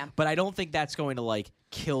tell them. Yeah. But I don't think that's going to like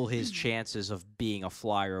kill his chances of being a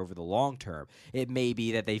Flyer over the long term. It may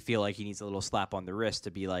be that they feel like he needs a little slap on the wrist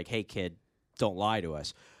to be like, "Hey kid, don't lie to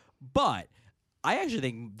us." But I actually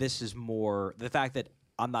think this is more the fact that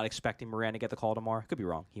I'm not expecting Moran to get the call tomorrow. Could be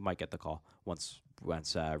wrong. He might get the call once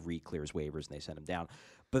Reed clears waivers and they send him down.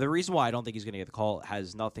 But the reason why I don't think he's going to get the call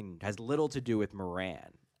has little to do with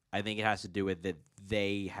Moran. I think it has to do with that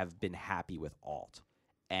they have been happy with Alt.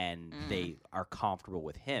 And they are comfortable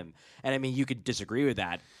with him. And I mean, you could disagree with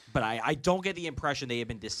that, but I don't get the impression they have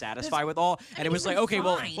been dissatisfied with Alt. And it was like, okay,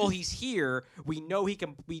 well, he's here. We know he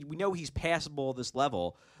can. We know he's passable at this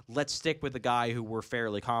level. Let's stick with the guy who we're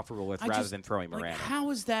fairly comfortable with, rather than throwing Miranda.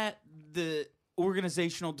 How is that the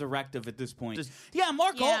organizational directive at this point?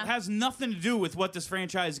 Mark Alt has nothing to do with what this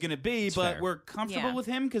franchise is going to be, but fair. we're comfortable with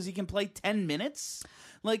him because he can play 10 minutes.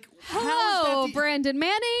 Like, Hello, Brandon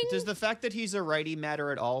Manning. Does the fact that he's a righty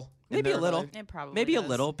matter at all? in Maybe a their little. evaluation? It probably Maybe does. a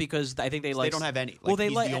little, because I think they So like. they don't have any. Well, Like, they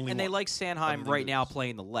he's like the only they one, like Sanheim other than right now Moose.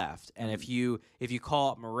 playing the left. And if you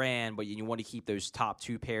call up Moran, but you want to keep those top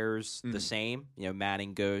two pairs the same,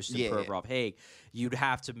 Manning, Ghost, and Yeah, yeah. Provorov, Haig, you'd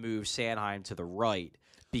have to move Sanheim to the right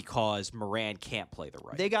because Moran can't play the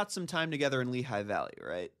right. They got some time together in Lehigh Valley,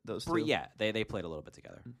 right? Those two. Yeah, they played a little bit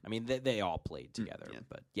together. I mean, they all played together, yeah.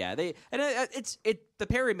 but yeah, the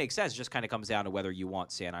pairing makes sense. It just kind of comes down to whether you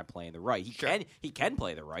want Sanheim playing the right. He can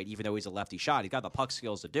play the right, even though he's a lefty shot. He's got the puck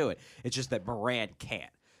skills to do it. It's just that Moran can't,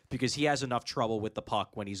 because he has enough trouble with the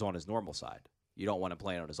puck when he's on his normal side. You don't want him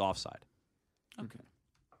playing on his offside. Okay.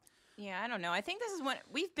 Yeah, I don't know. I think this is what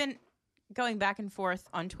we've been going back and forth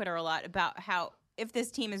on Twitter a lot about how if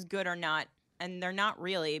this team is good or not, and they're not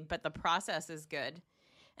really, but the process is good.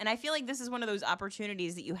 And I feel like this is one of those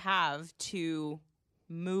opportunities that you have to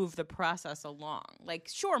move the process along. Like,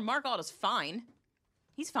 sure, Mark Alt is fine.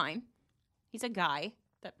 He's fine. He's a guy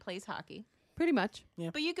that plays hockey. Pretty much.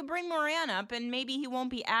 But you could bring Moran up, and maybe he won't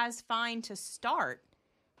be as fine to start,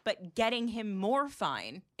 but getting him more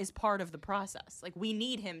fine is part of the process. Like, we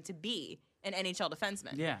need him to be an NHL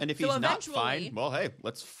defenseman. Yeah. And if So he's not eventually- fine, well, hey,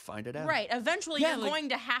 let's find it out. Right. Eventually, Yeah, you're like- going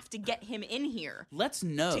to have to get him in here Let's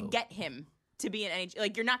know. to get him to be an NHL.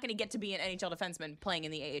 Like, you're not going to get to be an NHL defenseman playing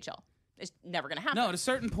in the AHL. It's never going to happen. No, at a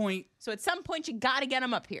certain point, So at some point, you got to get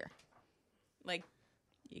him up here. Like,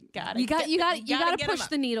 you got to You got to get push him up.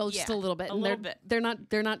 the needle just Yeah, a little bit. A And little bit. They're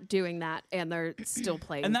not doing that, and they're still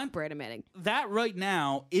playing And that- Brandon Manning. that right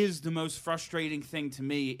now is the most frustrating thing to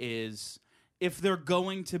me is if they're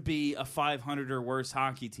going to be a 500 or worse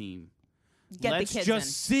hockey team, Get the let's kids just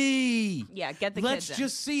in. see. Yeah, get the Let's kids in.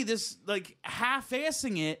 just see this, like,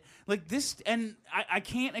 half-assing it. Like, this, and I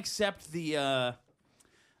can't accept the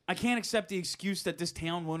excuse that this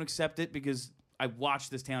town won't accept it, because I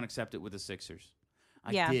watched this town accept it with the Sixers.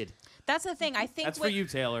 I Yeah. did. That's the thing. I think That's for what- you,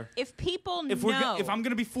 Taylor. If people If know, if I'm going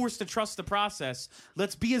to be forced to trust the process,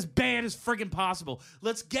 let's be as bad as friggin' possible.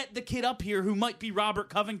 Let's get the kid up here who might be Robert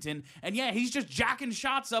Covington, and yeah, he's just jacking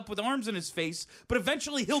shots up with arms in his face, but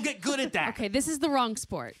eventually he'll get good at that. Okay, this is the wrong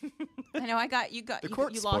sport. I know I got you. Got The you,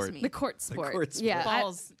 court you lost sport. me. The court sport. court sport. Yeah,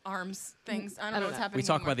 Balls, arms, things. I don't know what's happening. We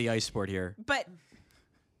talk anymore. about the ice sport here. But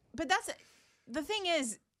that's the thing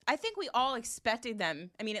is, I think we all expected them.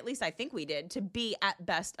 I mean, at least I think we did, to be at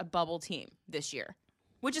best a bubble team this year,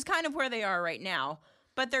 which is kind of where they are right now.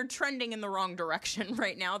 But they're trending in the wrong direction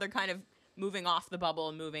right now. They're kind of moving off the bubble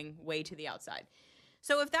and moving way to the outside.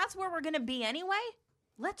 So if that's where we're going to be anyway,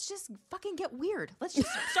 let's just fucking get weird. Let's just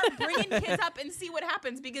start bringing kids up and see what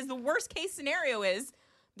happens, because the worst case scenario is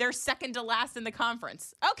they're second to last in the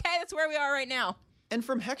conference. Okay, that's where we are right now. And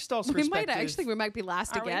from Hextall's we perspective, might be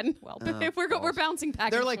last Are we? again. Well, if we're bouncing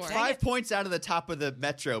back, they're and like forth. 5 points out of the top of the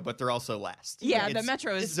Metro, but they're also last. Yeah, Like, the it's-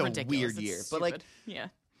 Metro is this is ridiculous. a weird It's year. stupid. But like, yeah.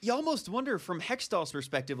 you almost wonder from Hextall's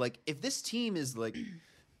perspective, like if this team is like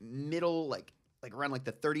middle, like around like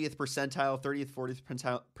the 30th percentile, 30th, 40th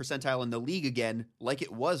percentile in the league again, like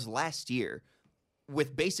it was last year,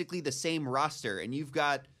 with basically the same roster, and you've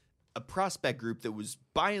got a prospect group that was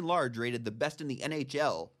by and large rated the best in the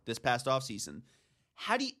NHL this past offseason.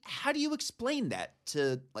 How do you explain that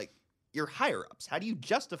to like your higher ups? How do you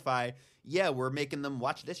justify, yeah, we're making them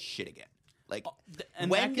watch this shit again? Like and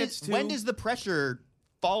when that gets when to- does the pressure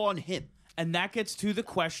fall on him? And that gets to the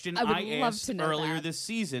question I would I love asked to know earlier that. this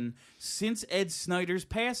season. Since Ed Snyder's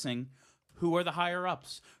passing, who are the higher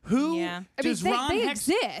ups? Who Yeah. I mean, does they- Ron they Hex-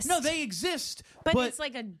 exist. No, they exist. But it's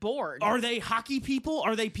like a board. are they hockey people?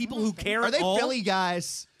 Are they people who care Are at they all? Philly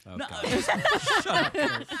guys? No, shut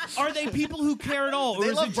up. Are they people who care at all? Or They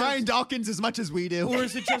is love it Brian just, Dawkins as much as we do. or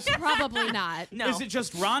is it just Probably not. No. Is it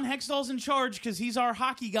just Ron Hextall's in charge because he's our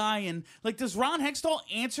hockey guy? And like, does Ron Hextall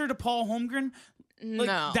answer to Paul Holmgren? Like,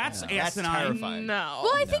 No. that's That's asinine. terrifying. No.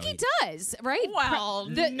 Well, I think he does, right? Well,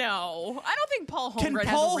 The- no. I don't think Paul Can Holmgren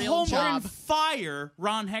Paul has a real Holmgren job. fire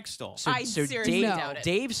Ron Hextall? I seriously doubt it.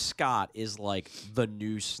 Dave Scott is like the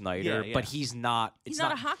new Snyder, Yeah, yeah. but he's not. He's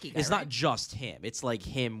not a hockey guy, It's right? not just him. It's like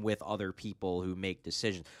him with other people who make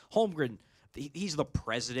decisions. Holmgren, he's the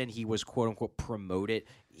president. He was quote unquote promoted.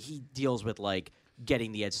 He deals with like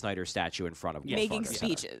getting the Ed Snyder statue in front of Wells Making Fargo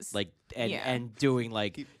Center. speeches. Like and doing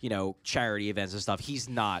like charity events and stuff. He's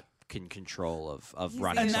not in control of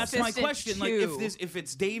running. And He's that's an my assistant question. Like, if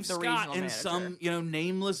it's Dave the Scott regional and manager. some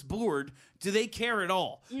nameless board, do they care at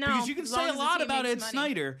all? No, because you can as long say a as the lot team about makes Ed money.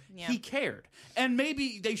 Snyder. Yeah. He cared, and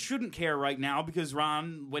maybe they shouldn't care right now because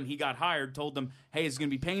Ron, when he got hired, told them, "Hey, it's going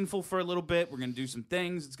to be painful for a little bit. We're going to do some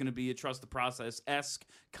things. It's going to be a trust the process-esque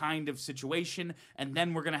kind of situation, and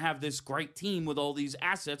then we're going to have this great team with all these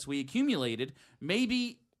assets we accumulated."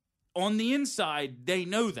 Maybe on the inside they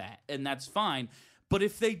know that, and that's fine. But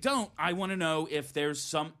if they don't, I want to know if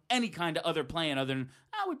there's any kind of other plan other than,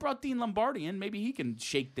 we brought Dean Lombardi in. Maybe he can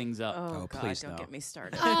shake things up. Oh, God, please don't no. get me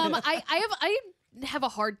started. I have a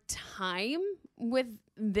hard time with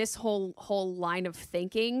this whole line of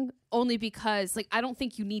thinking, only because I don't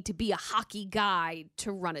think you need to be a hockey guy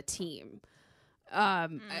to run a team.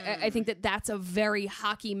 I think that's a very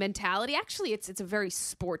hockey mentality. Actually, it's a very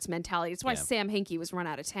sports mentality. It's why Sam Hinkie was run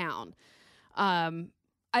out of town.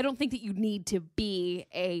 I don't think that you need to be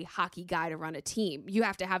a hockey guy to run a team. You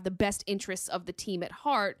have to have the best interests of the team at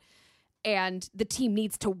heart, and the team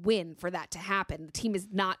needs to win for that to happen. The team is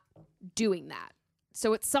not doing that.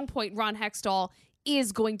 So at some point, Ron Hextall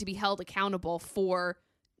is going to be held accountable for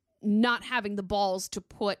not having the balls to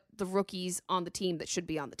put the rookies on the team that should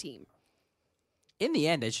be on the team. In the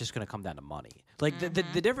end, it's just going to come down to money. Like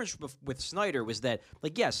the difference with Snyder was that,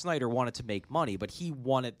 Snyder wanted to make money, but he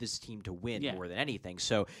wanted this team to win more than anything.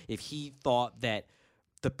 So if he thought that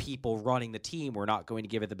the people running the team were not going to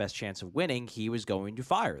give it the best chance of winning, he was going to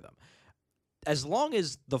fire them. As long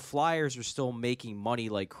as the Flyers are still making money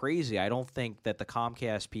like crazy, I don't think that the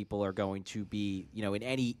Comcast people are going to be, in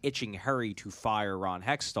any itching hurry to fire Ron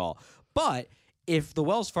Hextall. But if the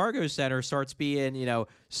Wells Fargo Center starts being,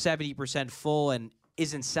 70% full and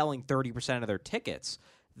isn't selling 30% of their tickets,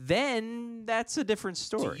 then that's a different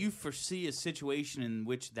story. Do you foresee a situation in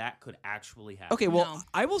which that could actually happen? Okay, well, No.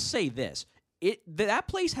 I will say this. That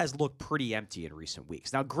place has looked pretty empty in recent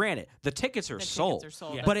weeks. Now, granted, the tickets are sold.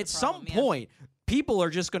 Yeah. But at That's the some problem, yeah. point, people are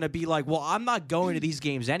just going to be like, well, I'm not going to these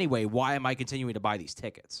games anyway. Why am I continuing to buy these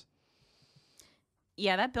tickets?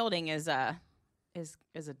 Yeah, that building is a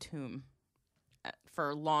tomb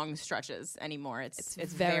for long stretches anymore. It's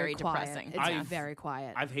very quiet. depressing. It's very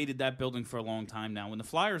quiet. I've hated that building for a long time now. When the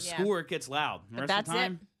Flyers Yeah. score, it gets loud. The But rest that's of the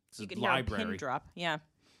time, it. it's You a could hear a library. pin drop. Yeah,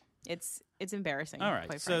 it's embarrassing. All right,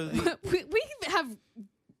 quite so frankly. we have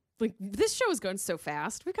this show is going so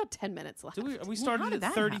fast. We've got 10 minutes left. we started did at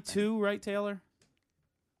that 32, right, Taylor?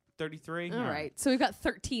 33? All right. So we've got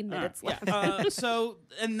 13 minutes left. Yeah.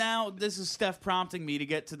 And now this is Steph prompting me to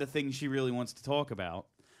get to the thing she really wants to talk about.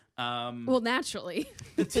 Well, naturally.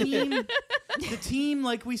 The team,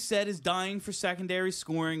 like we said, is dying for secondary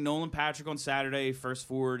scoring. Nolan Patrick on Saturday, first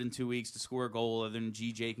forward in 2 weeks to score a goal other than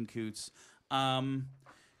G. Jake and Coots.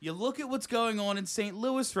 You look at what's going on in St.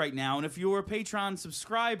 Louis right now, and if you're a Patreon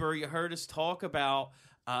subscriber, you heard us talk about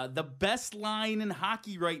the best line in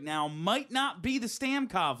hockey right now might not be the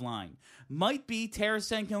Stamkov line. Might be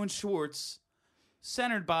Tarasenko and Schwartz,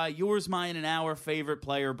 centered by yours, mine, and our favorite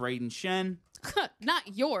player, Braden Shen. Not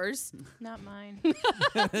yours. Not mine.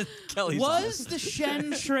 Was the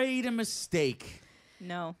Shen trade a mistake?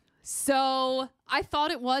 No. So I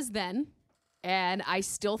thought it was then, and I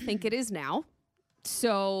still think it is now.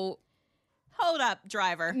 So Hold up,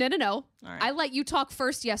 driver. no. All right. I let you talk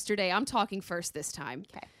first yesterday. I'm talking first this time.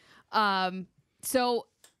 Okay. So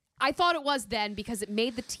I thought it was then because it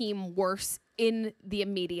made the team worse in the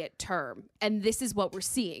immediate term. And this is what we're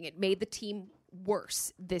seeing. It made the team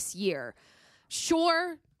worse this year.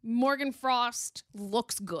 Sure, Morgan Frost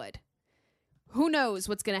looks good. Who knows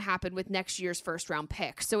what's going to happen with next year's first round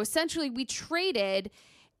pick? So essentially, we traded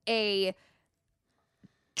a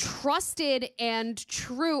trusted and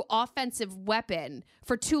true offensive weapon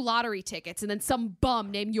for 2 lottery tickets and then some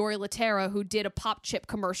bum named Jori Lehtera who did a pop chip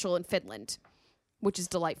commercial in Finland, which is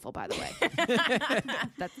delightful, by the way.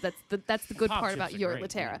 That's the good Pop part chips about are Jori great,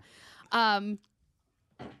 Lehtera. Buy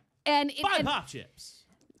And pop chips.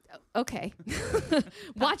 okay,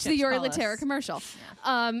 watch the chips, Jori call us. Lehtera commercial.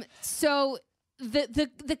 So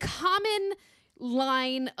the common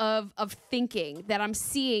line of thinking that I'm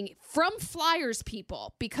seeing from Flyers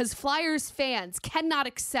people, because Flyers fans cannot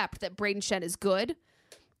accept that Braden Shen is good.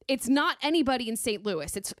 It's not anybody in St.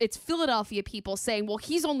 Louis. It's Philadelphia people saying, well,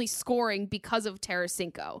 he's only scoring because of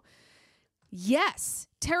Tarasenko. Yes,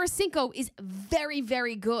 Tarasenko is very,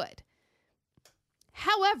 very good.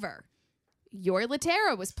 However, Yori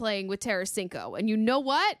Laterra was playing with Tarasenko. And you know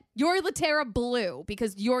what? Yori Laterra blew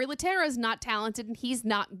because Yori Laterra is not talented and he's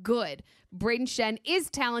not good. Brayden Schenn is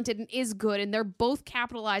talented and is good, and they're both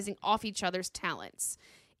capitalizing off each other's talents.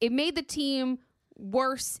 It made the team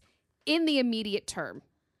worse in the immediate term.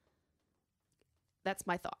 That's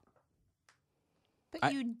my thought.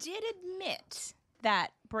 But you did admit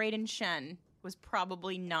that Brayden Schenn was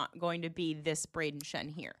probably not going to be this Brayden Schenn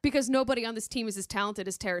here. Because nobody on this team is as talented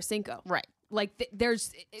as Tarasenko. Right. Like,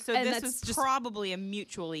 there's... So and this that's was just probably a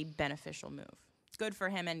mutually beneficial move. Good for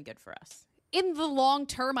him and good for us. in the long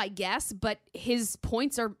term, I guess, but his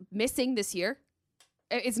points are missing this year.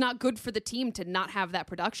 It's not good for the team to not have that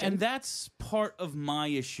production. And that's part of my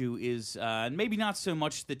issue is maybe not so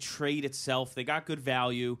much the trade itself. They got good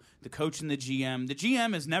value. The coach and the GM. The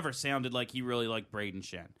GM has never sounded like he really liked Brayden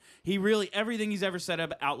Schenn. He really, everything he's ever said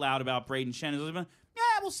out loud about Brayden Schenn is, yeah,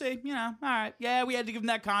 we'll see. You know, all right. Yeah, we had to give him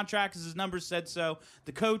that contract because his numbers said so.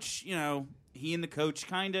 The coach, you know, he and the coach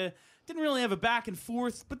kind of didn't really have a back and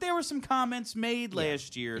forth, but there were some comments made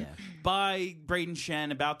last year by Brayden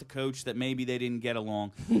Schenn about the coach that maybe they didn't get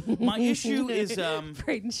along. My issue is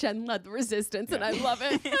Brayden Schenn led the resistance, and I love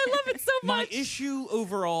it. I love it so my much. issue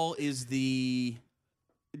overall is the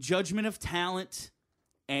judgment of talent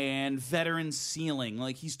and veteran ceiling.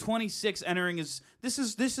 Like, he's 26, entering his this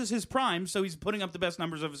is his prime, so he's putting up the best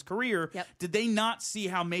numbers of his career. Yep. Did they not see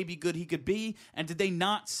how maybe good he could be, and did they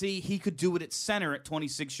not see he could do it at center at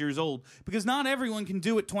 26 years old? Because not everyone can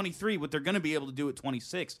do it 23 what they're going to be able to do at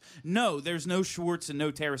 26. No, there's no Schwartz and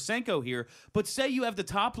no Tarasenko here, but say you have the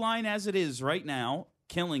top line as it is right now,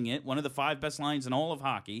 killing it, one of the 5 best lines in all of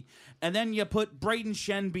hockey, and then you put Brayden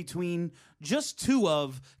Schenn between just 2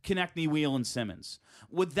 of Konechny, Wheel, and Simmons.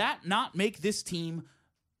 Would that not make this team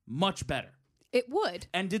much better? It would.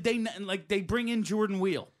 And did they, like, they bring in Jordan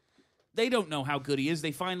Wheel? They don't know how good he is.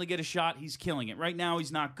 They finally get a shot. He's killing it. Right now,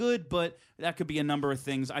 he's not good, but that could be a number of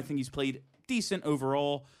things. I think he's played decent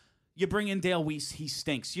overall. You bring in Dale Weiss, he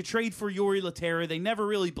stinks. You trade for Yori Laterra. They never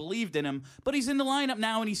really believed in him, but he's in the lineup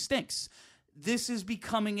now and he stinks. This is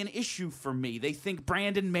becoming an issue for me. They think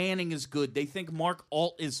Brandon Manning is good. They think Mark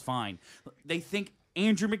Alt is fine. They think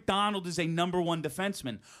Andrew McDonald is a number 1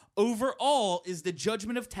 defenseman. Overall, is the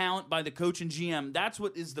judgment of talent by the coach and GM. That's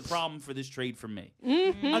what is the problem for this trade for me.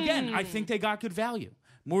 Mm-hmm. Again, I think they got good value.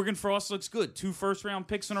 Morgan Frost looks good. 2 first-round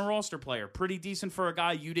picks and a roster player. Pretty decent for a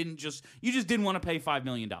guy you just didn't want to pay $5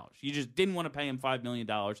 million. You just didn't want to pay him $5 million.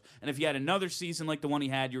 And if you had another season like the one he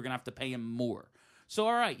had, you were going to have to pay him more. So,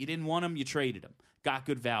 all right, you didn't want him, you traded him. Got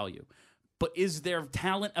good value. But is their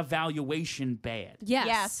talent evaluation bad?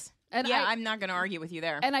 Yes. And I'm not going to argue with you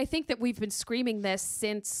there. And I think that we've been screaming this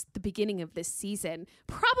since the beginning of this season,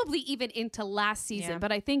 probably even into last season. Yeah.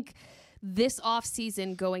 But I think this off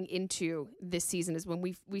season going into this season is when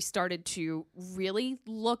we started to really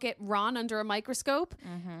look at Ron under a microscope.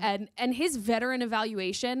 Mm-hmm. And his veteran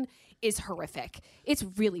evaluation is horrific. It's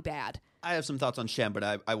really bad. I have some thoughts on Schenn,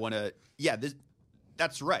 but I want to. Yeah,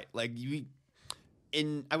 that's right. Like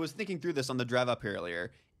I was thinking through this on the drive up here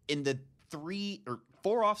earlier. In the 3 or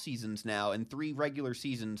 4 off seasons now, and 3 regular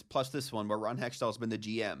seasons plus this one where Ron Hextall's been the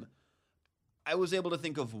GM, I was able to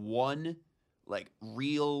think of one like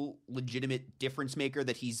real legitimate difference maker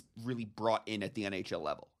that he's really brought in at the NHL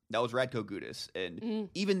level. That was Radko Gudas, and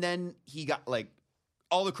even then he got like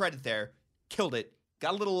all the credit there, killed it.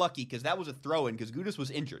 Got a little lucky because that was a throw-in because Gudas was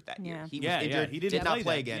injured that year. He was injured, he did not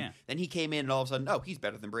play that, again. yeah. Then he came in and all of a sudden, he's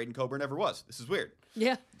better than Braden Coburn ever was. This is weird.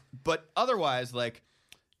 Yeah. But otherwise, like,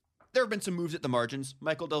 there have been some moves at the margins.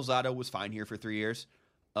 Michael Del Zotto was fine here for 3 years.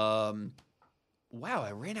 Wow,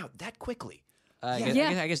 I ran out that quickly. I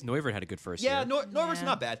guess Neuvirth had a good first Yeah, year. Neuvirth's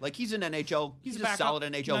not bad. Like, he's an NHL. He's a solid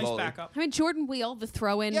NHL nice goalie. backup. I mean, Jordan Wheel, the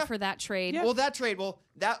throw-in Yeah. for that trade. Well, that trade,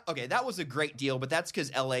 that was a great deal, but that's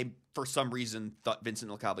because LA, for some reason, thought Vincent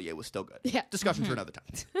Lecavalier was still good. Yeah. Discussion for another time.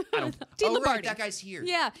 I don't. Dean Right, Lombardi. that guy's here.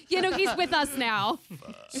 Yeah. He's with us now.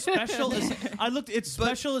 It's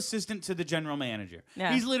special assistant to the general manager.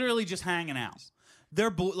 Yeah. He's literally just hanging out.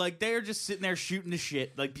 They're just sitting there shooting the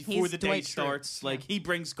shit like before He's the day Dwight Schrute. starts. Like, he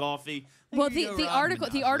brings coffee. Well, Here you the go, Ron.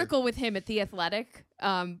 article article with him at The Athletic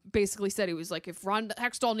basically said he was like, if Ron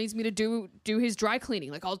Hextall needs me to do his dry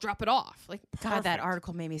cleaning, like, I'll drop it off. Like, God, that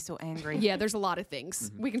article made me so angry. yeah, there's a lot of things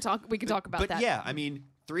we can talk about But that. yeah, I mean,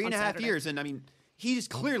 3.5 Saturday. years, and I mean, he's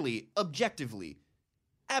clearly, objectively,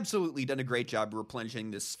 absolutely done a great job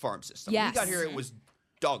replenishing this farm system. When Yes. he got here, it was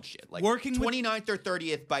dog shit. Like, Working with- 29th or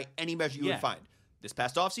 30th by any measure you Yeah. would find. This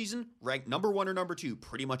past offseason, ranked number 1 or number 2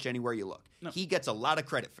 pretty much anywhere you look. He gets a lot of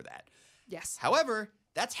credit for that. Yes. However,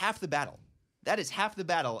 that's half the battle. That is half the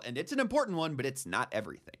battle, and it's an important one, but it's not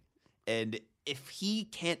everything. And if he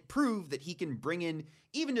can't prove that he can bring in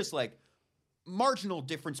even just like marginal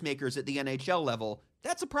difference makers at the NHL level,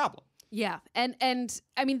 that's a problem. Yeah, and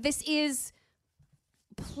I mean, this is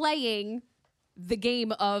playing the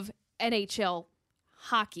game of NHL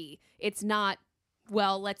hockey. It's not,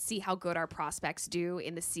 well, let's see how good our prospects do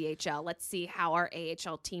in the CHL. Let's see how our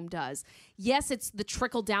AHL team does. Yes, it's the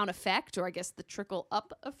trickle-down effect, or I guess the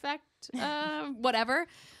trickle-up effect, whatever.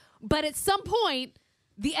 But at some point,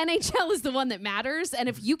 the NHL is the one that matters. And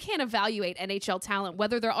if you can't evaluate NHL talent,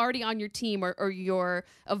 whether they're already on your team or you're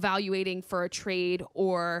evaluating for a trade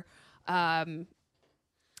or to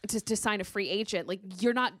sign a free agent, like,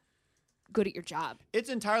 you're not good at your job. It's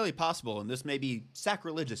entirely possible, and this may be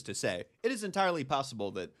sacrilegious to say, it is entirely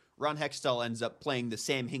possible that Ron Hextall ends up playing the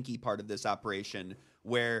Sam Hinkie part of this operation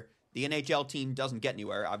where the NHL team doesn't get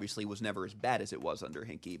anywhere. Obviously, it was never as bad as it was under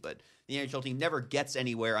Hinkie, but the NHL team never gets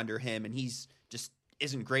anywhere under him, and he's just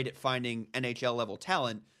isn't great at finding NHL-level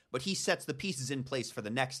talent, but he sets the pieces in place for the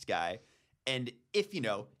next guy. And if,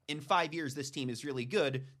 in 5 years this team is really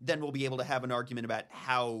good, then we'll be able to have an argument about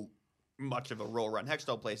how much of a role Ron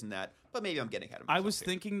Hextall plays in that. But maybe I'm getting ahead of myself. I was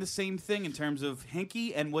thinking the same thing in terms of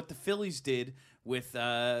Hinkie and what the Phillies did with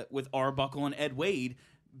Arbuckle and Ed Wade,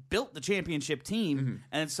 built the championship team,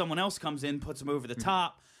 and then someone else comes in, puts them over the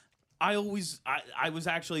top. I was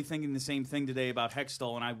actually thinking the same thing today about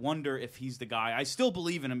Hextall, and I wonder if he's the guy. I still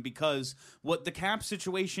believe in him because what the cap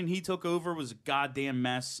situation he took over was a goddamn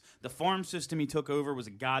mess. The farm system he took over was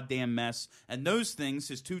a goddamn mess. And those things,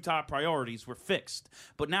 his two top priorities, were fixed.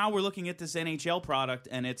 But now we're looking at this NHL product,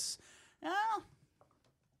 and it's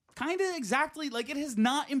kind of exactly like it has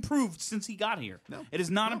not improved since he got here. No. It has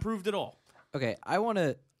not improved at all. Okay, I want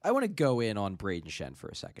to go in on Brayden Schenn for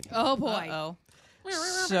a second. Oh, boy. Uh-oh.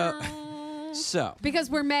 So Because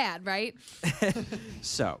we're mad, right?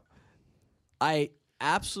 So, I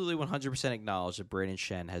absolutely 100% acknowledge that Brayden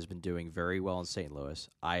Schenn has been doing very well in St. Louis.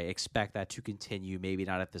 I expect that to continue, maybe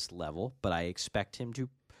not at this level, but I expect him to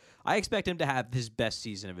have his best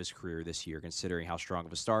season of his career this year, considering how strong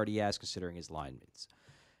of a start he has, considering his line mates.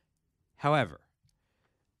 However,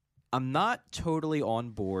 I'm not totally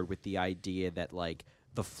on board with the idea that, like,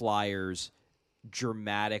 the Flyers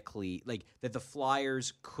dramatically, like, that the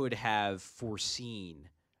Flyers could have foreseen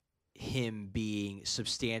him being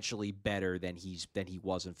substantially better than he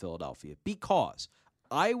was in Philadelphia, because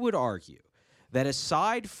I would argue that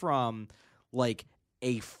aside from like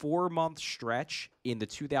a 4-month stretch in the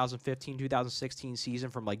 2015-2016 season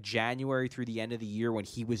from like January through the end of the year when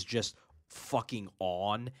he was just fucking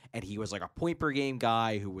on, and he was like a point per game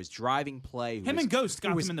guy who was driving play. And Ghost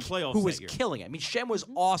got him in the playoffs. Who was that year. killing it. I mean, Schenn was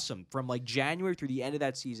awesome from like January through the end of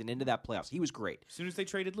that season into that playoffs. He was great. As soon as they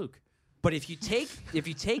traded Luke. But if you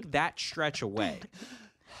take that stretch away,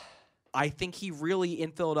 I think he really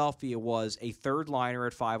in Philadelphia was a third liner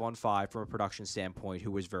at 5-on-5 from a production standpoint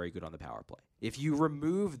who was very good on the power play. If you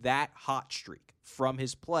remove that hot streak from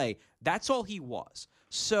his play, that's all he was.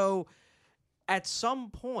 So at some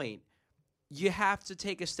point, you have to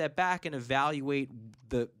take a step back and evaluate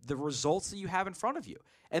the results that you have in front of you.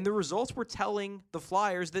 And the results were telling the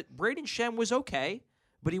Flyers that Brayden Schenn was okay,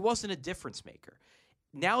 but he wasn't a difference maker.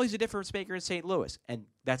 Now he's a difference maker in St. Louis, and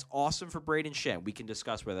that's awesome for Brayden Schenn. We can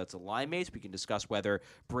discuss whether that's a line mates. We can discuss whether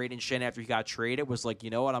Brayden Schenn, after he got traded, was like, you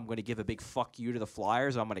know what, I'm going to give a big fuck you to the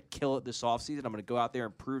Flyers. I'm going to kill it this offseason. I'm going to go out there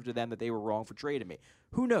and prove to them that they were wrong for trading me.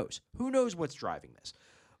 Who knows? Who knows what's driving this?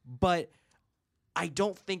 But I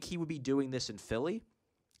don't think he would be doing this in Philly,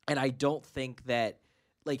 and I don't think that,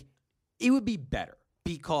 like, it would be better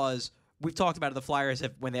because we've talked about it. The Flyers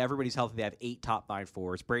have, when everybody's healthy, they have 8 top 9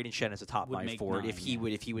 forwards. Brayden Schenn is a top 9 forward. If he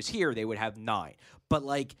was here, they would have 9. But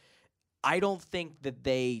like, I don't think that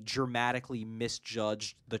they dramatically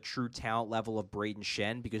misjudged the true talent level of Brayden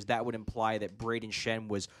Schenn, because that would imply that Brayden Schenn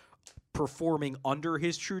was performing under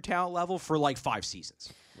his true talent level for like 5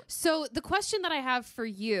 seasons. So the question that I have for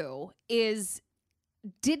you is,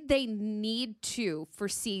 did they need to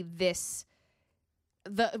foresee this?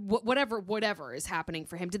 Whatever is happening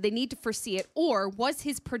for him, did they need to foresee it, or was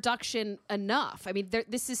his production enough? I mean,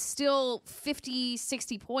 this is still 50,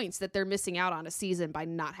 60 points that they're missing out on a season by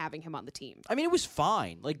not having him on the team. I mean, it was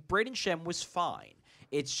fine. Like, Brayden Schenn was fine.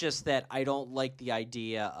 It's just that I don't like the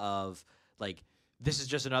idea of, like, this is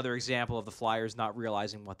just another example of the Flyers not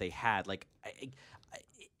realizing what they had. Like,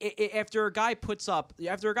 after a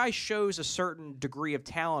guy shows a certain degree of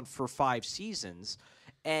talent for 5 seasons,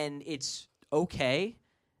 and it's okay,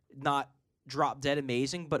 not drop dead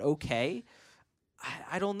amazing, but okay,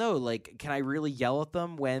 I don't know. Like, can I really yell at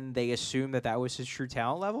them when they assume that was his true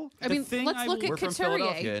talent level? I The mean, thing let's I look will- at We're from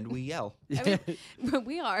Philadelphia Couturier. and we yell. I mean,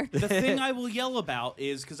 we are. The thing I will yell about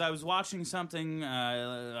is because I was watching something,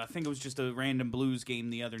 I think it was just a random Blues game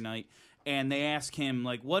the other night, and they asked him,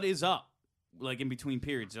 like, what is up? Like, in between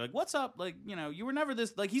periods. They're like, what's up? Like, you were never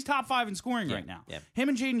this. Like, he's top 5 in scoring right now. yeah. Him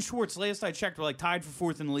and Jaden Schwartz, last I checked, were, like, tied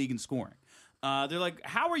for 4th in the league in scoring. They're like,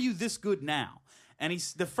 how are you this good now? And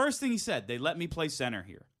the first thing he said, they let me play center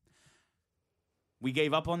here. We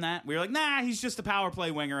gave up on that. We were like, nah, he's just a power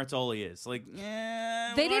play winger. That's all he is. Like,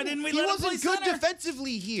 why didn't we He let him play wasn't good center?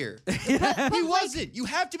 defensively here. He wasn't. You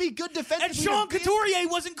have to be good defensively. And Sean to be- Couturier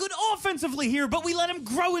wasn't good offensively here, but we let him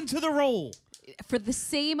grow into the role. For the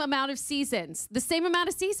same amount of seasons.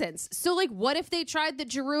 So, like, what if they tried the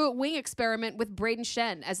Giroux at wing experiment with Braden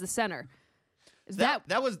Shen as the center? That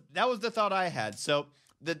was the thought I had. So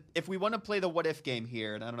if we want to play the what if game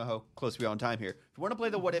here, and I don't know how close we are on time here. If we want to play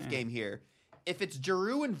the what if game here, if it's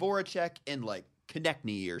Giroux and Voracek and like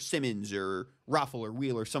Konechny or Simmons or Raffle or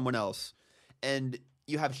Wheel or someone else, and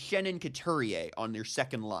you have Shen and Couturier on your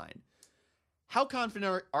second line, how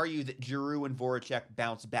confident are you that Giroux and Voracek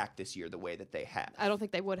bounce back this year the way that they have? I don't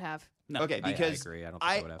think they would have. No. Okay, I because agree. I don't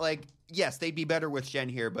think they would have. like, yes, they'd be better with Shen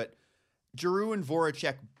here, but Giroux and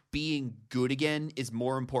Voracek being good again is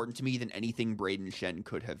more important to me than anything Braden Shen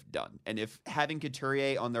could have done. And if having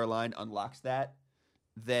Couturier on their line unlocks that,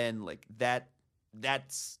 then like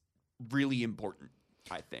that's really important,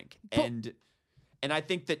 I think. And I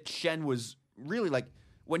think that Shen was really like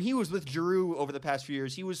when he was with Giroux over the past few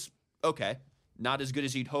years, he was okay. Not as good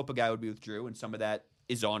as you'd hope a guy would be with Drew, and some of that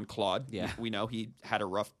is on Claude. Yeah. We know he had a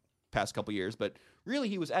rough past couple years, but really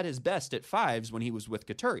he was at his best at 5s when he was with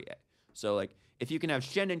Couturier. So, like, if you can have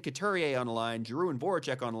Shen and Couturier on the line, Giroux and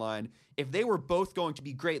Voracek on the line, if they were both going to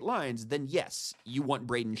be great lines, then yes, you want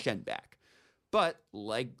Braden Shen back. But,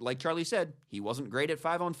 like Charlie said, he wasn't great at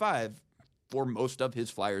 5-on-5 for most of his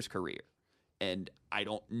Flyers career. And I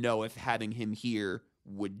don't know if having him here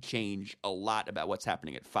would change a lot about what's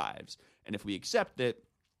happening at 5s. And if we accept that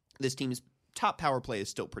this team's top power play is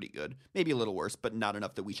still pretty good, maybe a little worse, but not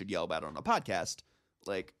enough that we should yell about it on a podcast,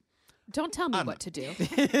 like, Don't tell me what to do.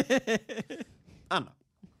 I don't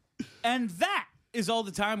know. And that is all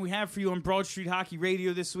the time we have for you on Broad Street Hockey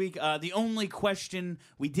Radio this week. The only question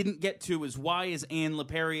we didn't get to is why is Anne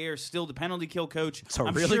LePerriere still the penalty kill coach? It's a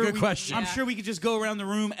really good question. I'm sure we could just go around the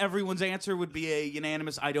room. Everyone's answer would be a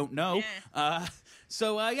unanimous, I don't know.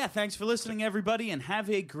 So, thanks for listening, everybody, and have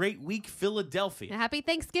a great week, Philadelphia. Happy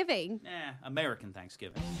Thanksgiving. American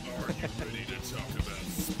Thanksgiving. Are you ready to talk about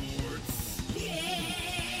sports?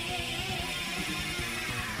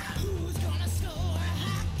 Who's gonna score a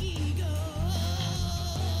hockey goal?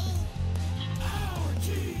 Our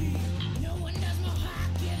team. No one does more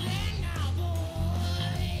hockey than our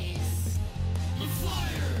boys. The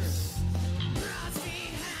Flyers. Broad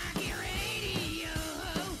Street Hockey Radio.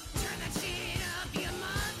 Turn that shit up, you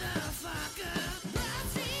motherfucker. Broad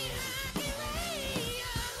Street Hockey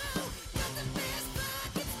Radio. Got the best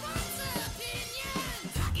fucking sports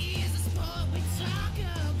opinions. Hockey is a sport we talk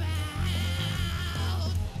about.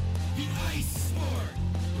 The ice sport.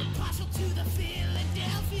 We're partial to the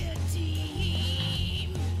Philadelphia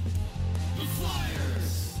team. The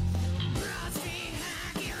Flyers. Broad Street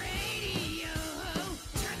Hockey Radio.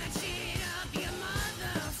 Turn that shit up, you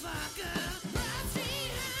motherfucker. Broad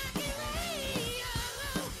Street Hockey Radio.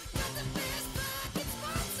 Got the best fucking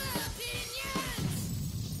sports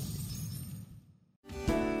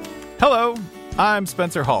opinions. Hello, I'm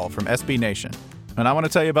Spencer Hall from SB Nation, and I want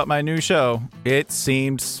to tell you about my new show, It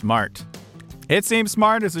Seems Smart. It Seems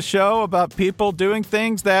Smart is a show about people doing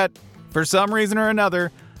things that, for some reason or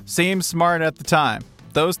another, seem smart at the time.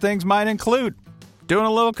 Those things might include doing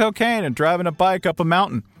a little cocaine and driving a bike up a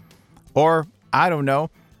mountain. Or, I don't know,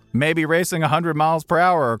 maybe racing 100 miles per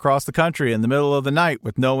hour across the country in the middle of the night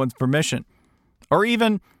with no one's permission. Or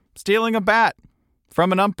even stealing a bat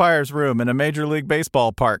from an umpire's room in a Major League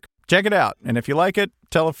Baseball park. Check it out, and if you like it,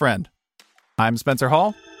 tell a friend. I'm Spencer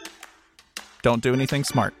Hall. Don't do anything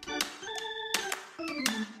smart.